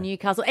 Shearer for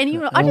Newcastle. And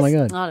you, Oh my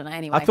God. I don't know.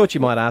 Anyway, I thought you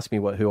might ask me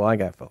who I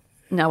go for.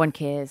 no one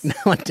cares. No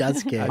one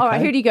does care. All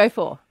right, who do you go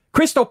for?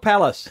 Crystal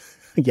Palace.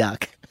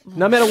 Yuck.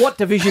 No matter what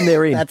division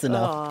they're in. That's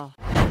enough.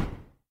 Oh.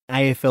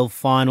 AFL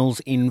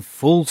finals in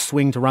full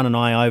swing to run an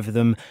eye over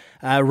them.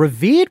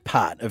 Revered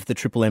part of the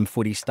Triple M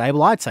footy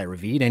stable. I'd say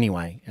revered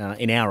anyway,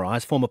 in our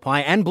eyes. Former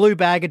Pie and blue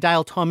bagger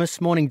Dale Thomas.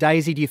 Morning,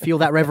 Daisy. Do you feel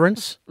that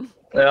reverence?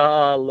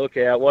 Oh, look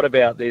out. What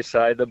about this,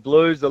 eh? The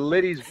Blues, the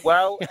lid is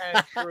well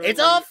and truly It's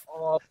off.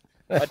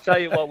 I tell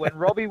you what, when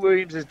Robbie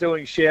Williams is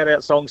doing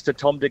shout-out songs to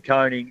Tom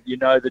DeConing, you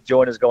know the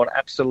joint has gone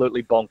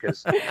absolutely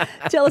bonkers.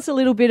 Tell us a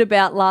little bit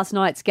about last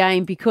night's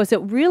game, because it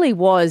really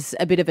was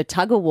a bit of a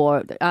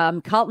tug-of-war.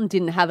 Carlton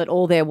didn't have it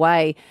all their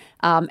way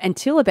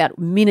until about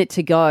a minute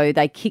to go.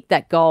 They kicked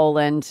that goal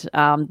and,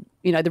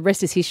 the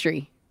rest is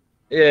history.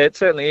 Yeah, it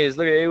certainly is.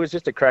 Look, it was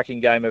just a cracking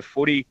game of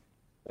footy.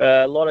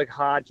 A lot of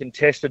hard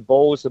contested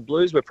balls. The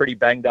Blues were pretty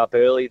banged up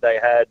early. They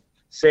had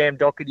Sam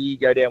Doherty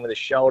go down with a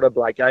shoulder,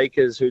 Blake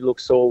Acres, who looked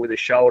sore with a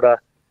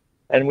shoulder.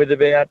 And with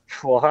about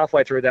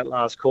halfway through that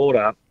last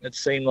quarter, it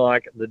seemed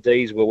like the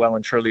D's were well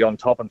and truly on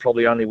top and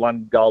probably only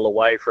one goal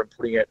away from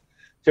putting it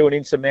to an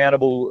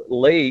insurmountable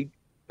lead.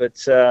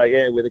 But,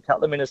 with a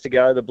couple of minutes to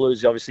go, the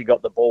Blues obviously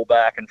got the ball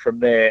back. And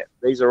from there,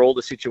 these are all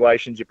the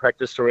situations you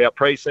practice throughout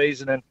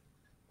pre-season. And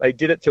they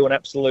did it to an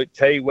absolute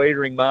tee.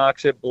 Wiedering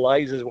marks it,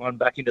 blazes one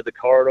back into the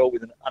corridor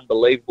with an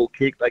unbelievable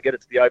kick. They get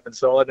it to the open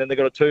side. And then they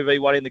got a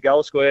 2v1 in the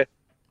goal square.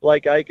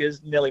 Blake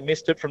Acres nearly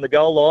missed it from the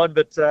goal line,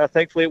 but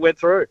thankfully it went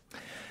through.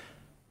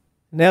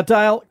 Now,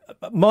 Dale,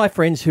 my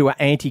friends who are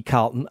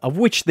anti-Carlton, of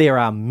which there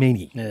are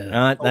many,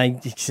 right?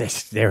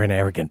 They're an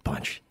arrogant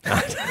bunch.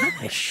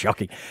 They're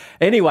shocking.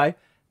 Anyway,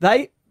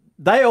 they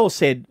all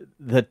said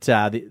that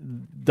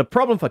the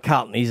problem for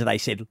Carlton is, they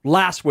said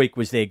last week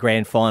was their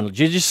grand final.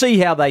 Did you see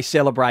how they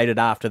celebrated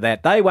after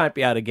that? They won't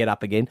be able to get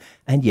up again,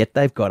 and yet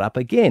they've got up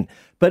again.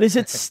 But is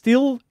it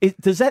still?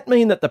 Does that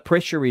mean that the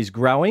pressure is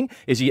growing?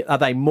 Are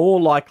they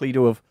more likely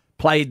to have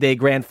played their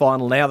grand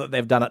final now that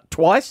they've done it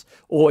twice,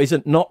 or is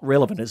it not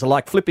relevant? Is it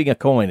like flipping a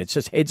coin? It's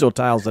just heads or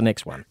tails the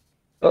next one.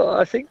 Well,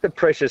 I think the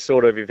pressure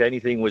sort of, if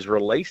anything, was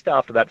released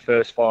after that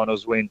first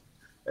finals win.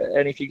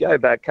 And if you go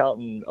back,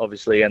 Carlton,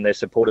 obviously, and their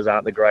supporters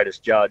aren't the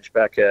greatest judge.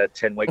 Back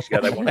 10 weeks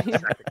ago, they wanted to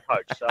sack the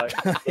coach. So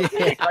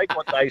you take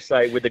what they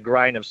say with a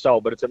grain of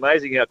salt. But it's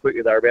amazing how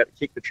quickly they're about to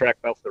kick the track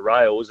off the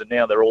rails, and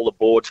now they're all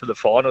aboard to the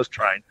finals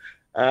train.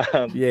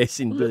 Yes,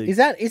 indeed. Is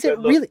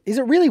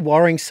it really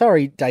worrying?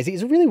 Sorry, Daisy.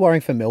 Is it really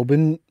worrying for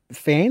Melbourne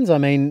fans? I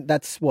mean,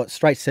 that's what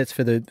straight sets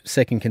for the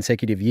second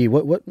consecutive year.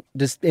 What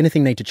does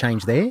anything need to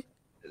change there?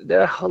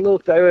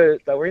 Look, they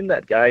were in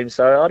that game,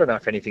 so I don't know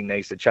if anything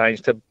needs to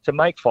change. To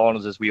make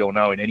finals, as we all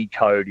know, in any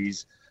code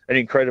is an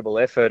incredible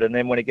effort. And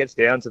then when it gets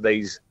down to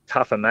these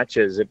tougher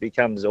matches, it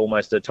becomes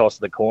almost a toss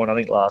of the coin. I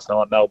think last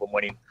night Melbourne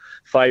went in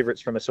favourites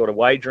from a sort of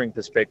wagering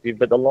perspective,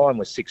 but the line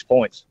was 6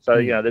 points. So,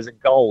 there's a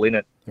goal in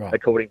it, right,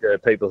 according to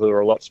people who are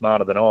a lot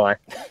smarter than I,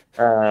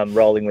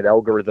 rolling with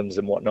algorithms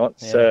and whatnot.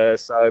 Yeah.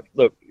 So,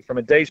 look, from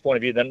a D's point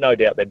of view, no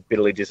doubt they're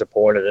bitterly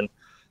disappointed. And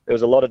there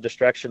was a lot of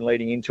distraction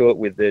leading into it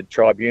with the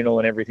tribunal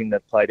and everything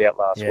that played out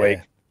last week.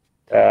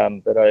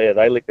 But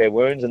they licked their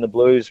wounds, and the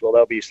Blues, well,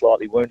 they'll be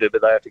slightly wounded,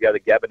 but they have to go to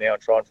Gabba now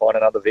and try and find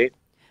another vet.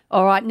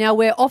 All right, now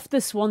we're off the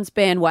Swans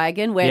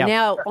bandwagon. We're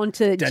now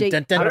onto Who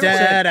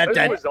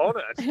was on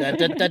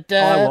it?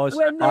 I was.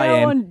 We're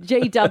now on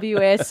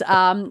GWS.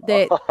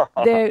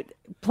 They're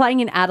playing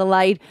in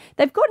Adelaide.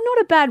 They've got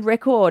not a bad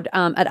record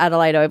at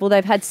Adelaide Oval.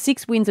 They've had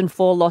 6 wins and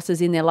 4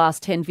 losses in their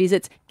last 10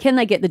 visits. Can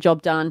they get the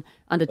job done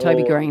under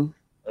Toby Green?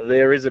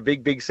 There is a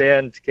big, big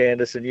sound,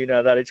 Candice, and you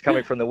know that. It's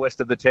coming from the west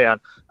of the town.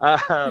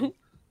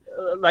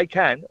 They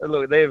can.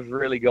 Look, they've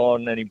really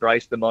gone and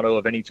embraced the motto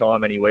of any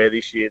time, anywhere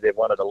this year. They've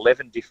won at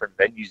 11 different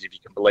venues, if you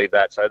can believe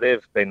that. So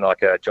they've been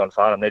like John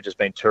Farnham. They've just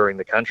been touring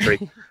the country.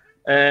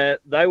 They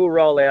will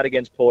roll out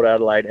against Port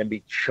Adelaide and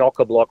be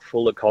chock-a-block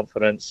full of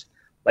confidence.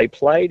 They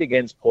played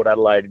against Port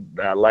Adelaide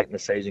late in the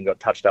season, got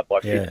touched up by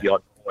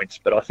 50-odd points.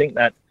 But I think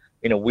that,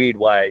 in a weird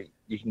way,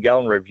 you can go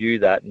and review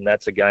that, and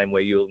that's a game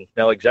where you'll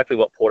know exactly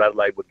what Port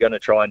Adelaide were going to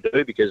try and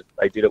do, because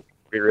they did it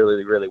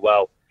really, really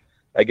well.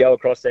 They go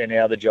across there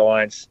now, the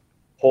Giants.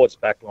 Port's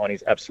backline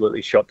is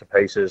absolutely shot to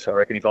pieces. I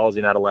reckon if I was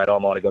in Adelaide, I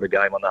might have got a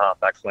game on the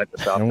half-back flank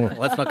this afternoon.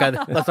 Let's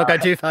not go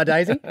too far,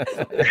 Daisy.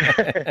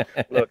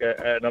 Look,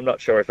 and I'm not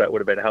sure if that would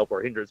have been a help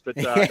or a hindrance, but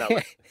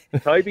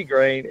Toby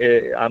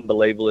Green,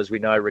 unbelievable, as we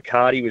know.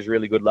 Riccardi was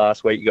really good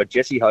last week. You got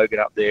Jesse Hogan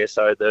up there,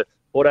 so the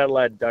Port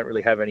Adelaide don't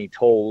really have any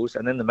tools,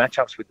 and then the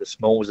matchups with the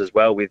smalls as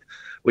well,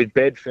 with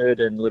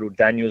Bedford and little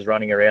Daniels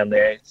running around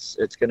there.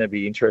 It's going to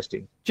be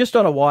interesting. Just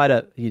on a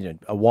wider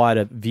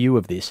view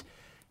of this,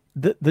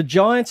 the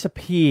Giants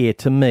appear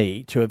to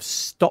me to have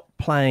stopped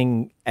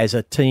playing as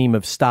a team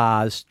of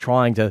stars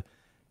trying to,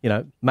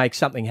 make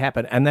something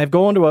happen, and they've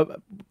gone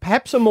to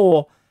perhaps a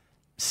more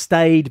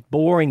staid,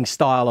 boring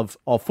style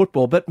of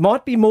football, but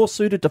might be more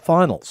suited to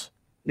finals.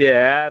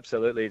 Yeah,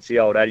 absolutely. It's the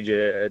old adage,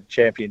 a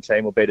champion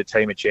team will beat a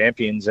team of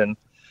champions. And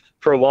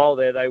for a while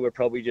there, they were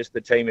probably just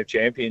the team of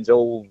champions,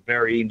 all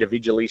very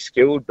individually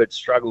skilled, but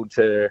struggled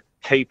to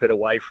keep it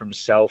away from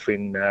self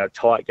in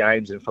tight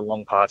games and for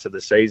long parts of the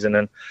season.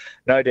 And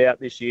no doubt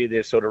this year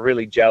they've sort of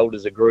really gelled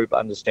as a group,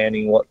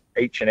 understanding what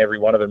each and every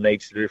one of them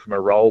needs to do from a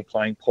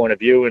role-playing point of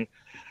view. And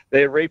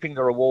they're reaping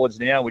the rewards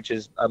now, which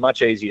is a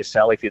much easier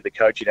sell if you're the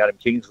coach in Adam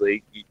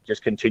Kingsley. You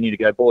just continue to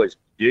go, boys,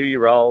 do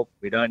your role.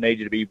 We don't need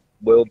you to be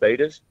world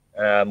beaters.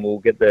 We'll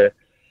get the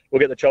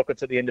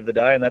chocolates at the end of the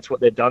day, and that's what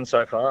they've done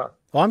so far.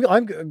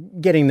 I'm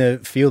getting the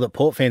feel that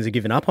Port fans are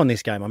giving up on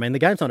this game. I mean, the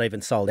game's not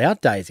even sold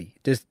out, Daisy.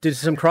 Do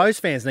some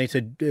Crows fans need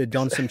to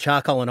don some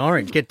charcoal and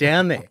orange? Get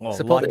down there.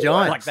 Support the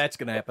Giants. Like that's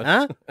going to happen.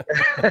 Huh?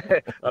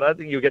 I don't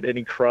think you'll get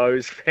any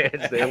Crows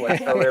fans there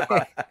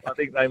whatsoever. I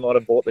think they might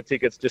have bought the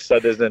tickets just so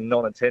there's a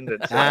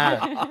non-attendance.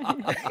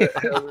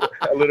 A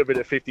little bit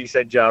of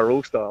 50-cent jar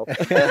rule style.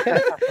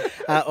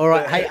 All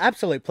right. Hey,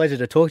 absolute pleasure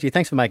to talk to you.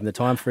 Thanks for making the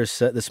time for us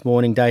this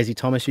morning, Daisy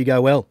Thomas. You go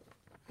well.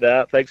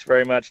 Thanks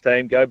very much,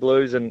 team. Go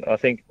Blues, and I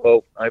think,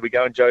 maybe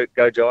go and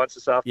go Giants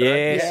this afternoon.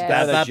 Yes, Yeah.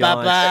 go the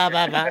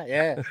Giants.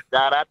 Yeah.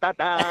 Da, da, da,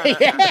 da.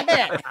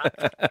 Yeah.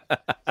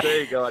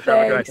 See you guys. Have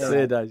a great Thanks. See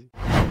you, day. Daisy.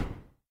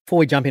 Before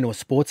we jump into a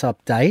sports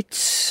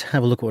update,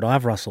 have a look at what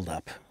I've rustled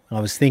up. I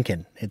was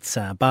thinking it's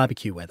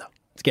barbecue weather.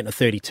 It's getting to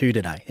 32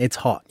 today. It's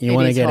hot. You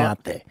want to get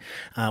out there.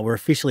 We're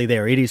officially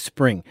there. It is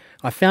spring.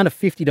 I found a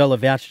 $50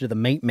 voucher to the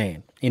Meat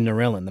Man in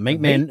Narellan. The Meat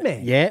Man,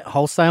 yeah,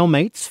 wholesale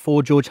meats,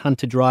 4 George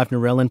Hunter Drive,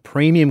 Narellan.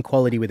 Premium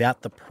quality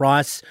without the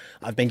price.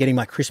 I've been getting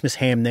my Christmas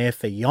ham there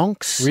for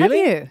yonks. Have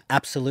you?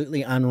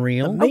 Absolutely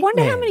unreal. I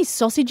wonder how Man. many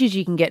sausages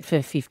you can get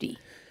for 50.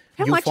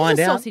 How You'll much find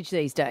is a out. sausage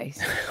these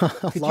days?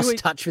 I've lost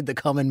touch with the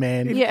common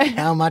man. Yeah.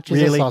 How much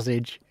is Really? a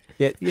sausage?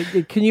 Yeah,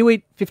 can you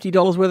eat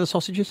 $50 worth of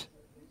sausages?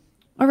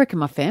 I reckon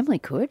my family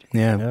could.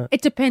 Yeah.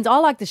 It depends. I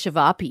like the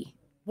Shavapi.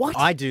 What?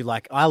 I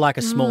like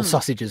a small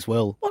sausage as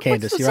well,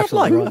 Candice. What's You're that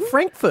absolutely like? right. A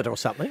Frankfurt or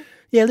something?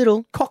 Yeah,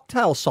 little.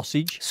 Cocktail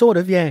sausage. Sort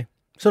of, yeah.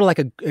 Sort of like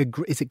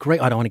is it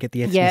Greek? I don't want to get the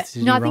Yeah.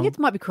 ethnicity No, I wrong. think it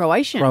might be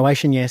Croatian.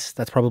 Croatian, yes.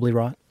 That's probably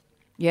right.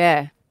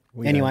 Yeah.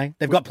 Anyway,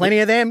 they've got plenty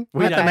of them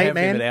We at don't the Meat have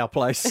them Man at our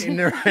place. in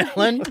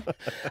Narellan.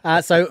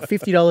 So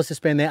 $50 to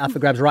spend there up for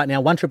grabs right now.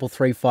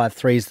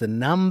 133353 is the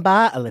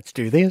number. Let's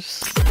do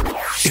this.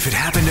 If it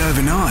happened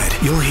overnight,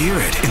 you'll hear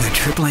it in the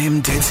Triple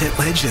M Dead Set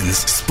Legends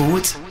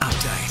Sports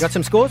Update. Got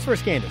some scores for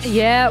us, Candice?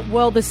 Yeah,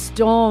 well, the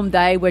Storm,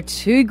 they were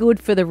too good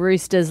for the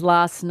Roosters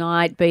last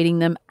night, beating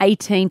them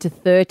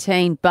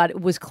 18-13, but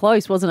it was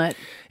close, wasn't it?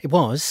 It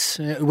was.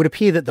 It would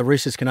appear that the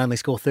Roosters can only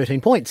score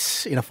 13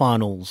 points in a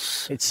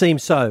finals. It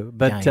seems so,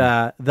 but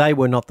Game. they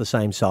were not the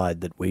same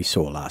side that we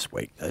saw last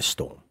week, the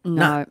Storm.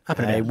 No. Up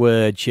and They down.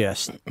 were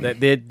just,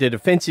 their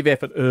defensive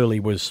effort early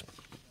was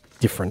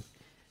different.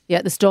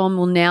 Yeah, the Storm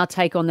will now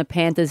take on the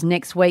Panthers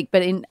next week.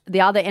 But in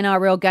the other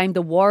NRL game,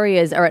 the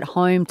Warriors are at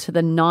home to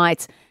the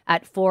Knights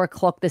at 4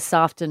 o'clock this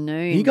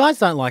afternoon. You guys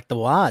don't like the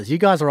Wars. You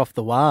guys are off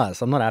the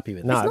Wars. I'm not happy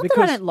with No, that. It's not because-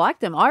 that I don't like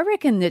them. I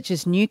reckon that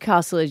just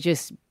Newcastle is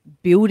just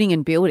building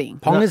and building.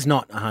 Ponga's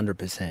not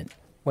 100%.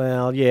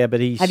 Well, yeah, but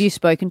he's... Have you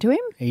spoken to him?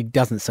 He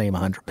doesn't seem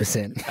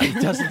 100%. He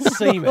doesn't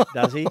seem it,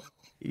 does he?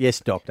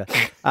 Yes, Doctor.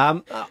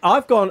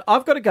 I've got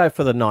to go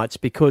for the Knights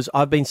because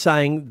I've been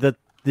saying that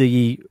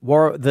the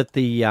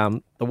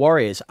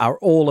Warriors are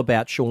all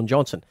about Sean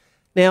Johnson.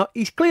 Now,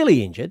 he's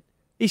clearly injured.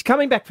 He's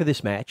coming back for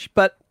this match,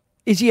 but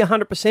is he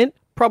 100%?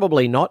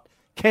 Probably not.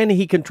 Can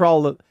he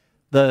control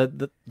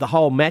the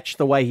whole match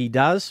the way he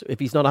does if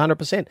he's not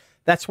 100%?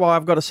 That's why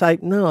I've got to say,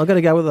 no, I've got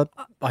to go with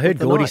I heard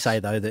the Gordy Knights. say,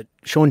 though, that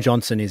Sean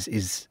Johnson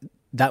is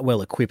that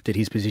well equipped at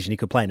his position. He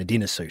could play in a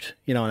dinner suit.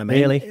 You know what I mean?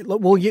 Really?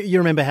 Well, you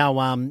remember how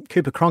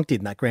Cooper Cronk did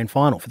in that grand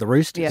final for the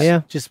Roosters? Yeah.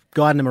 Yeah. Just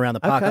guiding them around the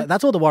park. Okay.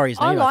 That's all the Warriors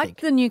need, I I liked think.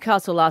 the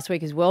Newcastle last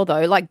week as well,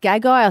 though. Like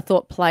Gagai, I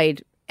thought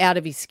played out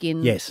of his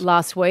skin Yes.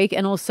 last week,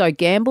 and also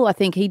Gamble, I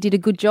think he did a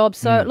good job.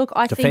 So look,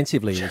 I think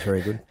Defensively, he was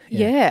very good.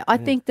 I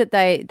think that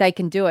they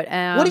can do it.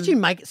 What did you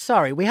make?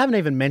 Sorry, we haven't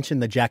even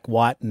mentioned the Jack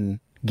Whiten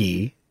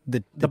gear.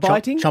 The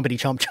biting? Chompity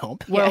chomp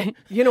chomp. Well,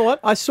 you know what?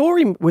 I saw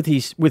him with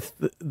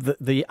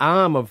the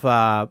arm of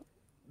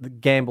the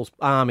Gamble's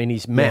arm in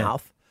his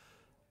mouth,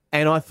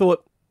 and I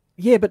thought,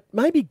 yeah, but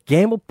maybe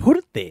Gamble put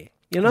it there.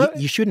 You know,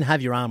 You shouldn't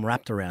have your arm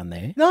wrapped around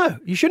there. no,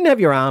 you shouldn't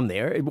have your arm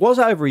there. It was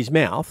over his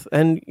mouth,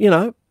 and you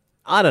know,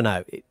 I don't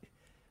know.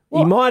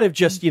 He might have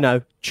just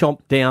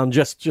chomped down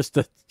just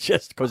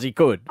because he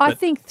could. I but-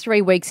 think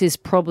 3 weeks is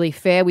probably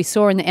fair. We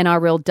saw in the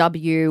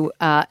NRLW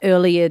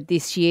earlier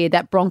this year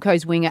that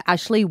Broncos winger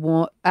Ashley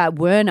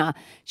Werner,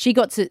 she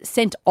got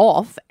sent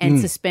off and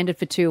suspended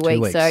for 2 weeks.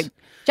 weeks. So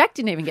Jack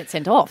didn't even get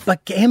sent off.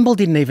 But Gamble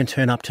didn't even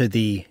turn up to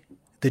the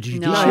judiciary.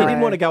 No, he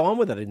didn't want to go on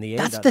with it in the end.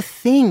 That's the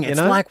thing. It's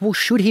know? like, well,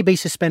 should he be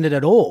suspended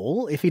at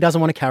all if he doesn't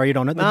want to carry it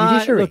on at the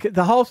judiciary? Look,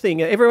 the whole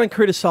thing, everyone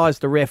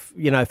criticised the ref,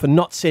 for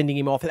not sending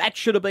him off. That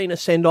should have been a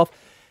send-off.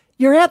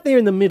 You're out there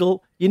in the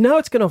middle. You know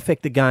it's going to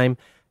affect the game.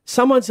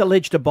 Someone's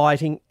alleged to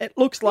biting. It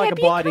looks like yeah, a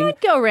but biting. you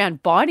can't go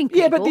around biting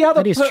people. Yeah, but the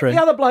other That is true.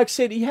 the other bloke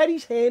said he had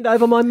his hand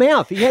over my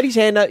mouth. He had his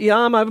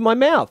arm over my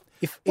mouth.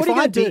 If What are you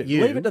I going to beat do?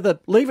 you-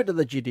 Leave it to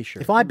the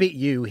judiciary. If I beat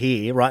you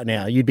here right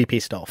now, you'd be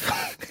pissed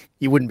off.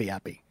 You wouldn't be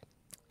happy.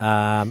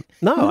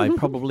 No, I'd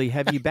probably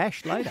have you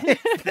bashed later.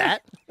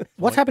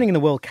 What's happening in the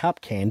World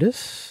Cup,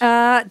 Candice?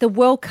 The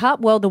World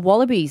Cup, well, the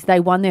Wallabies, they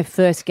won their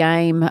first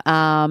game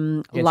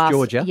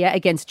Georgia. Yeah,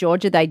 against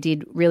Georgia. They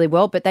did really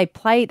well, but they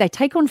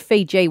take on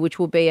Fiji, which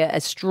will be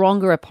a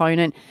stronger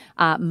opponent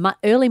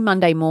early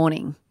Monday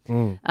morning.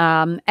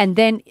 And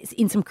then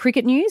in some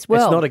cricket news,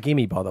 well, It's not a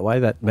gimme, by the way,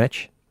 that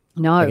match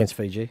no. against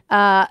Fiji.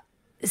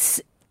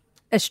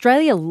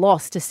 Australia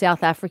lost to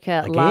South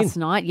Africa Again? last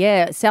night.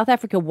 Yeah, South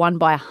Africa won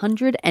by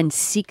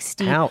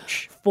 164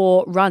 Ouch.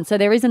 runs. So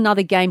there is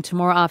another game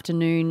tomorrow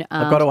afternoon.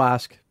 I've got to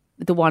ask,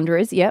 The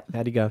Wanderers, yep.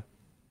 how'd he go?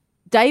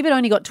 David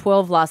only got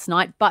 12 last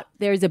night, but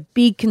there is a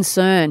big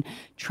concern.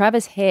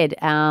 Travis Head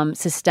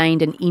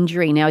sustained an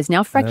injury. Now, he's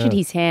now fractured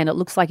his hand. It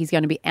looks like he's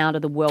going to be out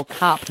of the World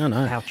Cup. Oh, no.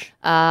 Ouch.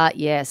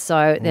 Yeah,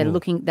 so they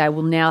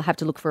will now have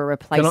to look for a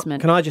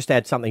replacement. Can I just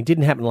add something?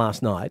 Didn't happen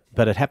last night,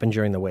 but it happened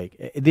during the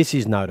week. This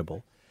is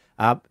notable.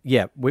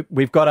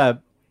 We've got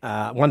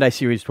a one-day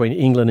series between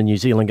England and New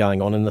Zealand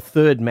going on. In the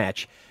third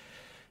match,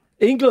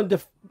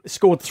 England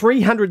scored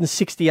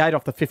 368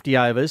 off the 50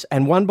 overs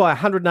and won by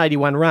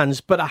 181 runs,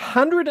 but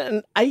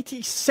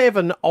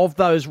 187 of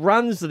those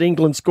runs that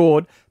England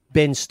scored,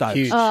 Ben Stokes.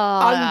 Huge.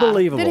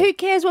 Unbelievable. But who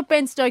cares what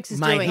Ben Stokes is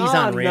Mate, doing? he's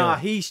unreal. No,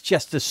 he's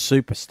just a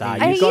superstar.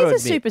 He You've got to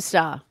is a admit.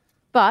 superstar,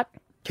 but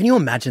Can you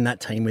imagine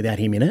that team without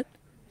him in it?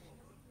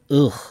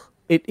 Ugh.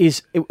 It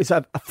was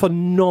a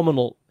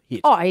phenomenal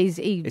hit.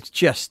 he It's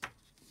just,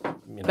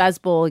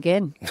 Bazball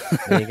again.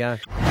 there you go.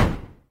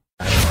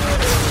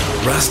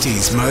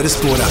 Rusty's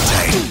Motorsport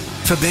Update.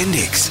 For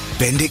Bendix.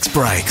 Bendix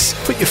Brakes.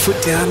 Put your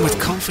foot down with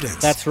confidence.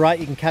 That's right.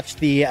 You can catch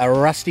the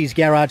Rusty's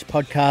Garage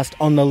podcast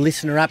on the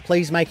Listener app.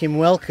 Please make him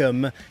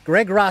welcome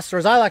Greg Rust, or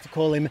as I like to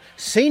call him,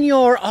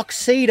 Senor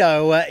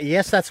Oxido.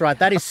 Yes, that's right.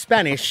 That is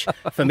Spanish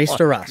for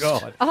Mr. Rust.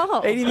 God.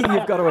 Oh. Anything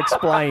you've got to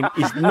explain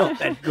is not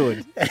that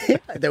good.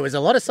 There was a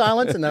lot of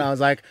silence, and then I was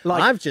like,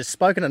 I've just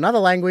spoken another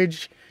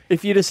language.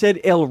 If you'd have said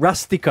El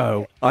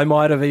Rustico, I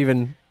might have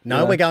even...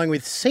 No, we're going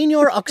with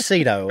Senor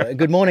Oxido.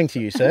 Good morning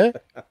to you, sir.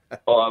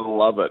 I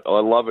love it.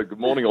 I love it. Good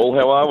morning, all.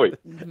 How are we?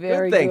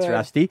 Very Thanks, good.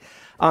 Rusty.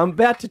 I'm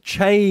about to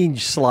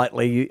change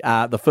slightly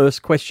the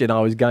first question I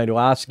was going to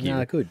ask you.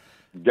 No, good.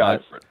 Go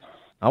for it.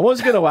 I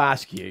was going to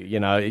ask you,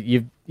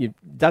 you've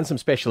done some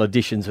special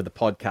editions of the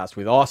podcast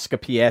with Oscar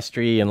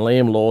Piastri and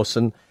Liam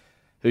Lawson,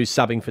 who's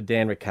subbing for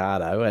Dan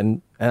Ricciardo,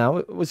 and I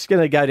was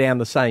going to go down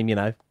the same,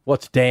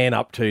 what's Dan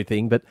up to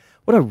thing, but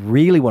what I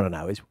really want to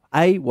know is,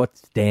 A,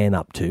 what's Dan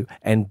up to,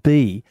 and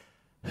B,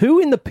 who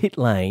in the pit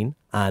lane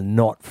are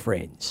not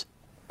friends?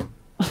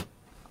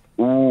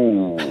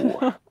 Ooh.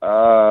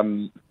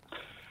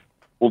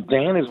 Well,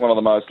 Dan is one of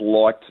the most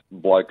liked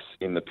blokes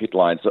in the pit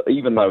lane. So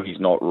even though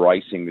he's not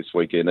racing this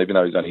weekend, even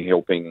though he's only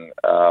helping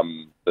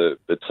the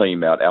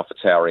team out,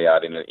 AlphaTauri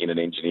out in an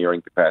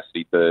engineering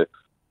capacity, the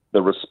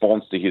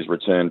response to his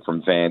return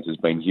from fans has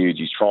been huge.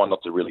 He's trying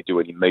not to really do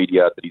any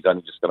media, that he's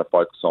only just going to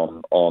focus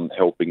on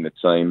helping the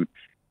team.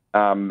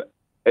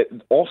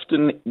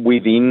 Often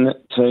within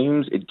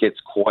teams, it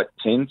gets quite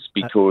tense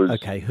because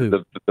okay,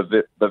 who?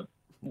 Because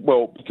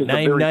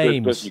Name the very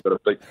names. first person you've got to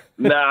beat.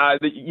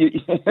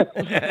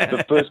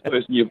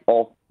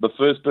 The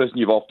first person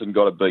you've often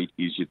got to beat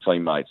is your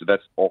teammate. So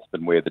that's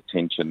often where the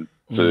tension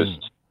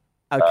first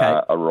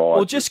Okay. arrives.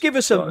 Well, just give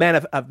us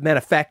a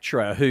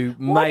manufacturer who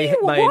Why do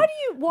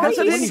you Because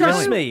it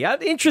interests me.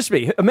 It interests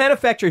me. A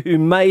manufacturer who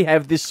may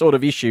have this sort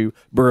of issue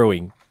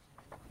brewing.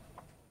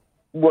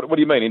 What do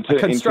you mean in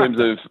terms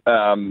of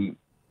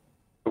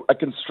a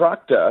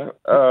constructor?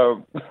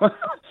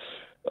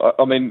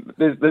 I mean,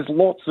 there's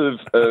lots of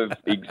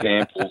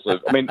examples of.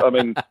 I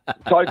mean,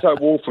 Toto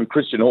Wolff and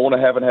Christian Horner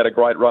haven't had a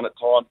great run at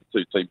times.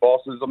 Two team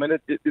bosses. I mean,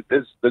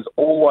 there's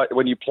always,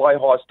 when you play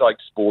high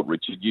stakes sport,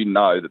 Richard, you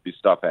know that this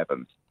stuff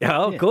happens.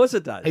 Oh, of course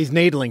it does. He's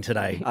needling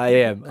today. I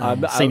am.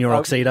 Senior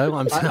Oxido.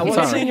 I'm I want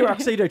sorry. Senior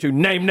Oxido to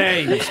name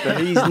names, but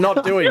he's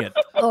not doing it.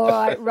 All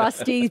right,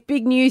 Rusty,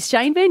 big news.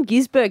 Shane Van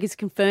Gisbergen has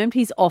confirmed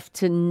he's off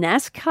to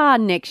NASCAR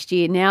next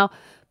year. Now,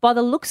 by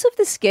the looks of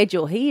the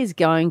schedule, he is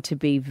going to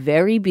be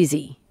very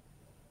busy.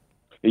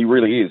 He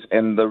really is,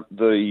 and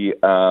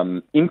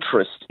the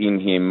interest in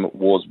him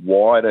was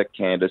wider,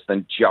 Candice,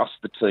 than just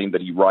the team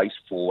that he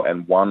raced for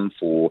and won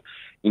for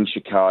in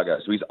Chicago.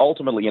 So he's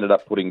ultimately ended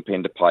up putting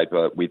pen to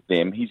paper with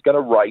them. He's going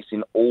to race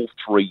in all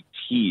three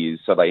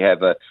tiers. So they have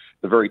the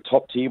very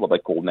top tier, what they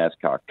call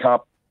NASCAR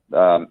Cup,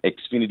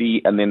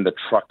 Xfinity, and then the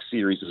Truck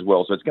Series as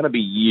well. So it's going to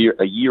be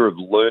a year of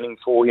learning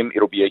for him.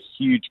 It'll be a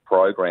huge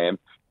program.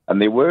 And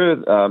there were,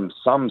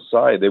 some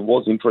say, there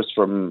was interest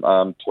from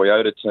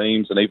Toyota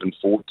teams and even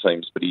Ford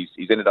teams, but he's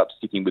ended up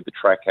sticking with the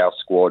Trackhouse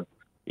squad.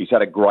 He's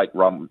had a great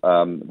run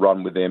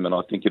with them, and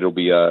I think it'll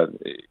be a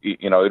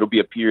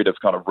period of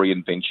kind of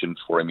reinvention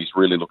for him. He's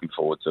really looking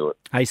forward to it.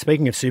 Hey,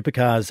 speaking of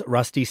supercars,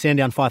 Rusty,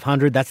 Sandown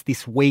 500, that's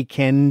this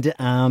weekend,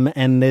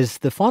 and there's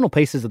the final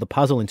pieces of the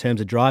puzzle in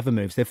terms of driver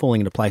moves. They're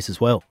falling into place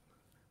as well.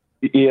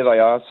 Yeah, they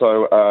are.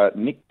 So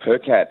Nick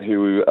Percat,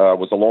 who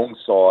was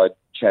alongside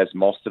Chaz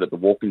Mostert at the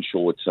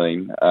Walkinshaw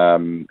team,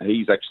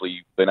 he's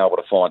actually been able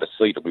to find a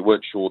seat, and we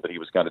weren't sure that he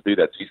was going to do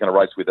that. So he's going to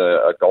race with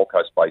a Gold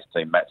Coast-based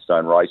team, Matt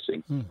Stone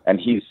Racing, and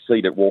his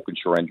seat at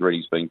Walkinshaw Andretti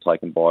is being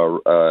taken by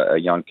a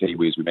young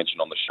Kiwi, as we mentioned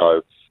on the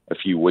show a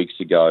few weeks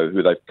ago,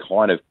 who they've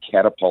kind of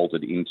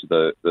catapulted into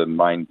the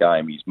main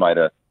game. He's made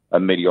a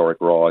meteoric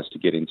rise to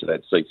get into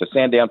that seat. So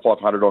Sandown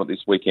 500 on it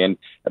this weekend.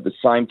 At the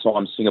same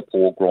time,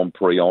 Singapore Grand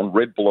Prix on.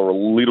 Red Bull are a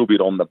little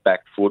bit on the back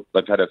foot.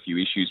 They've had a few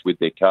issues with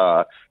their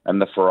car,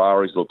 and the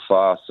Ferraris look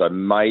fast. So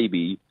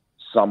maybe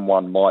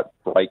someone might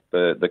break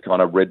the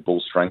kind of Red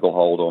Bull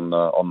stranglehold on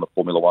the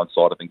Formula One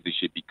side of things this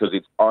year, because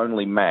it's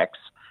only Max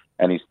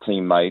and his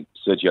teammate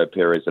Sergio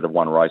Perez that have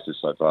won races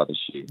so far this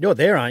year. You're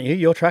there, aren't you?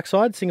 Your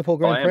trackside, Singapore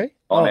Grand Prix?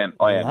 I am.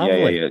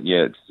 Lovely.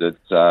 Yeah.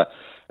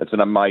 It's an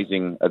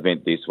amazing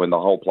event, this, when the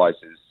whole place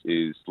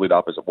is lit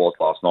up as it was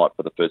last night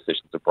for the first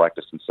sessions of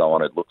practice and so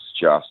on. It looks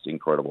just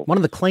incredible. One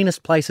of the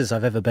cleanest places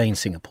I've ever been,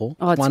 Singapore.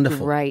 Oh, it's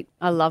wonderful. great.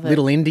 I love it.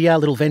 Little India,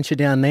 little venture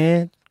down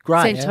there.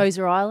 Great.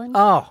 Sentosa Island.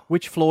 Oh,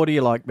 Which floor do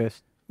you like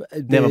best?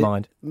 Never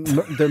mind.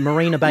 The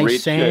Marina Bay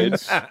Richard,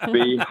 Sands.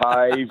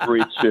 behave,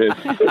 Richard.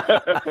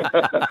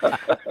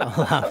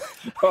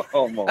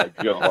 Oh, my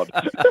God.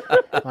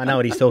 I know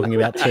what he's talking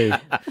about too.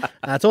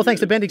 It's all thanks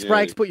to Bendix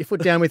Brakes. Put your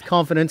foot down with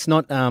confidence,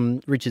 not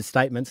Richard's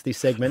statements, this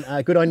segment.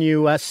 Good on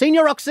you,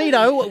 Senior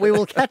Oxido. We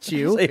will catch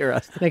you See you,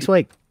 Rusty. next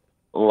week.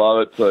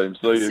 Love it, team.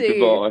 See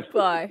you.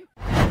 Goodbye.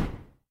 Bye.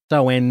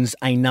 So ends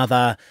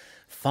another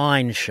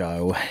fine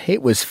show.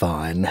 It was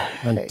fine.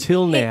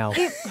 Until now.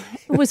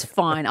 It was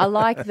fine. I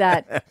like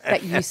that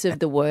use of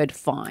the word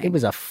fine. It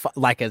was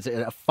like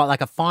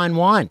a fine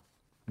wine.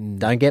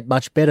 Don't get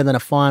much better than a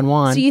fine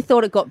wine. So you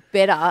thought it got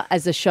better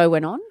as the show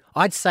went on?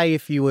 I'd say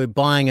if you were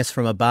buying us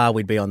from a bar,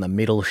 we'd be on the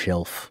middle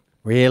shelf.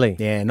 Really?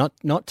 Yeah, not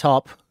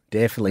top.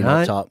 Definitely No.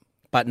 not top.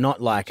 But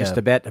not like Just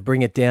about to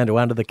bring it down to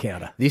under the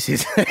counter. This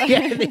is,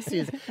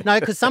 no,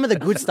 because some of the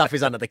good stuff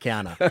is under the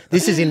counter.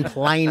 This is in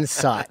plain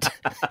sight.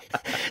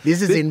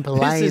 This is in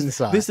plain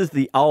sight. This is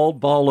the old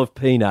bowl of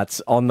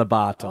peanuts on the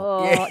bar top.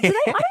 Oh, I don't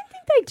think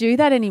they do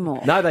that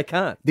anymore. No, they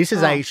can't. This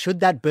is a, should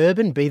that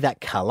bourbon be that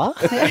colour?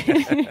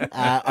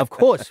 Of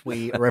course,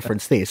 we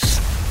reference this.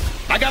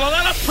 I got a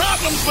lot of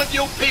problems with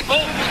you people.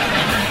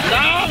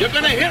 Now you're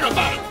going to hear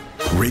about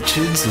it.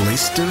 Richard's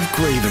list of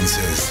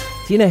grievances.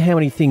 Do you know how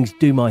many things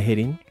do my head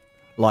in?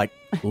 Like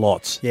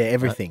lots. Yeah,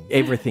 everything.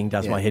 Everything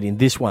does my head in.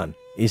 This one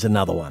is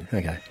another one.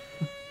 Okay.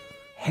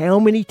 How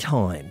many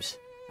times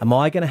am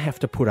I going to have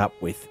to put up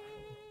with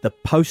the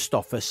post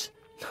office,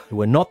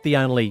 who are not the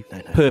only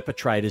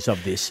perpetrators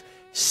of this,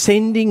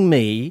 sending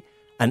me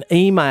an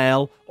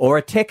email or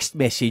a text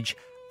message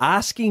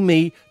asking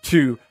me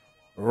to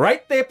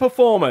rate their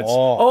performance?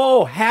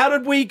 Oh, how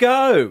did we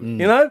go?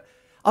 You know,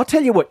 I'll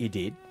tell you what you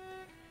did.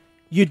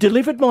 You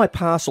delivered my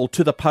parcel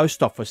to the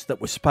post office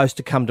that was supposed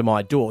to come to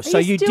my door. So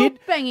you still did.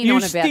 banging You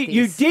on about this?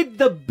 You did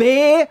the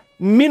bare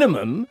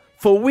minimum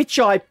for which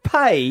I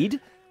paid,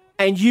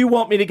 and you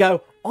want me to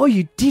go, oh,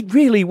 you did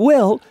really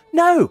well.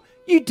 No,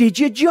 you did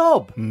your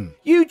job.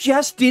 You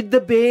just did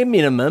the bare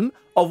minimum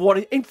of what,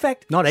 in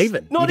fact, Not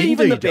even. You not didn't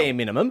even do the your bare job.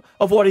 minimum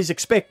of what is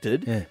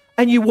expected, Yeah.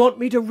 and you want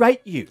me to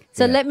rate you.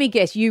 So let me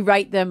guess, you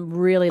rate them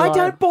really low. I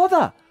don't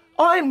bother.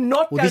 I'm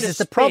not Well, going this to is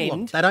the spend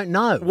problem. They don't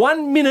know.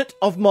 1 minute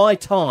of my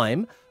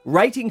time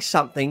rating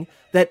something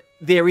that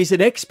there is an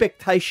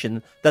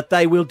expectation that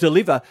they will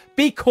deliver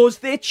because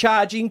they're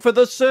charging for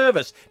the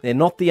service. They're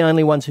not the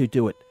only ones who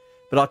do it.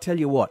 But I'll tell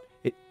you what,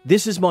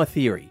 this is my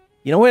theory.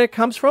 You know where it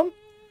comes from?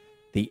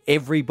 The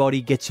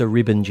everybody gets a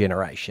ribbon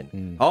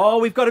generation. Oh,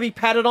 we've got to be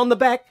patted on the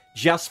back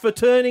just for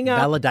turning up.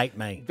 Validate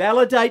me.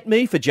 Validate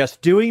me for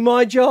just doing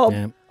my job.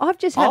 Yeah. I've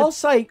just had I'll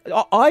say,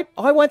 I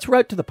once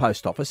wrote to the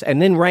post office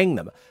and then rang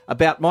them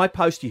about my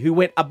postie who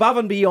went above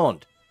and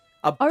beyond.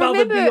 I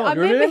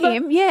remember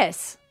him,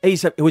 yes. He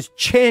was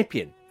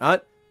champion,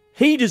 right?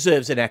 He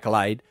deserves an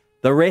accolade.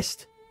 The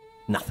rest,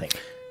 nothing.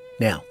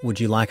 Now, would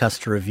you like us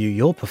to review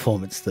your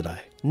performance today?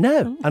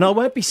 No, and I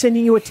won't be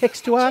sending you a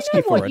text to ask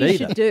you for what it you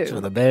either. should do? It's for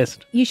the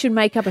best. You should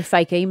make up a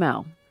fake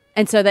email.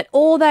 And so that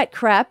all that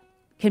crap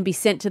can be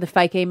sent to the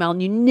fake email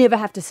and you never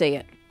have to see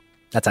it.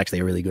 That's actually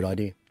a really good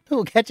idea.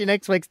 We'll catch you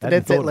next week's The Hadn't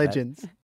Dead Set thought of that. Legends.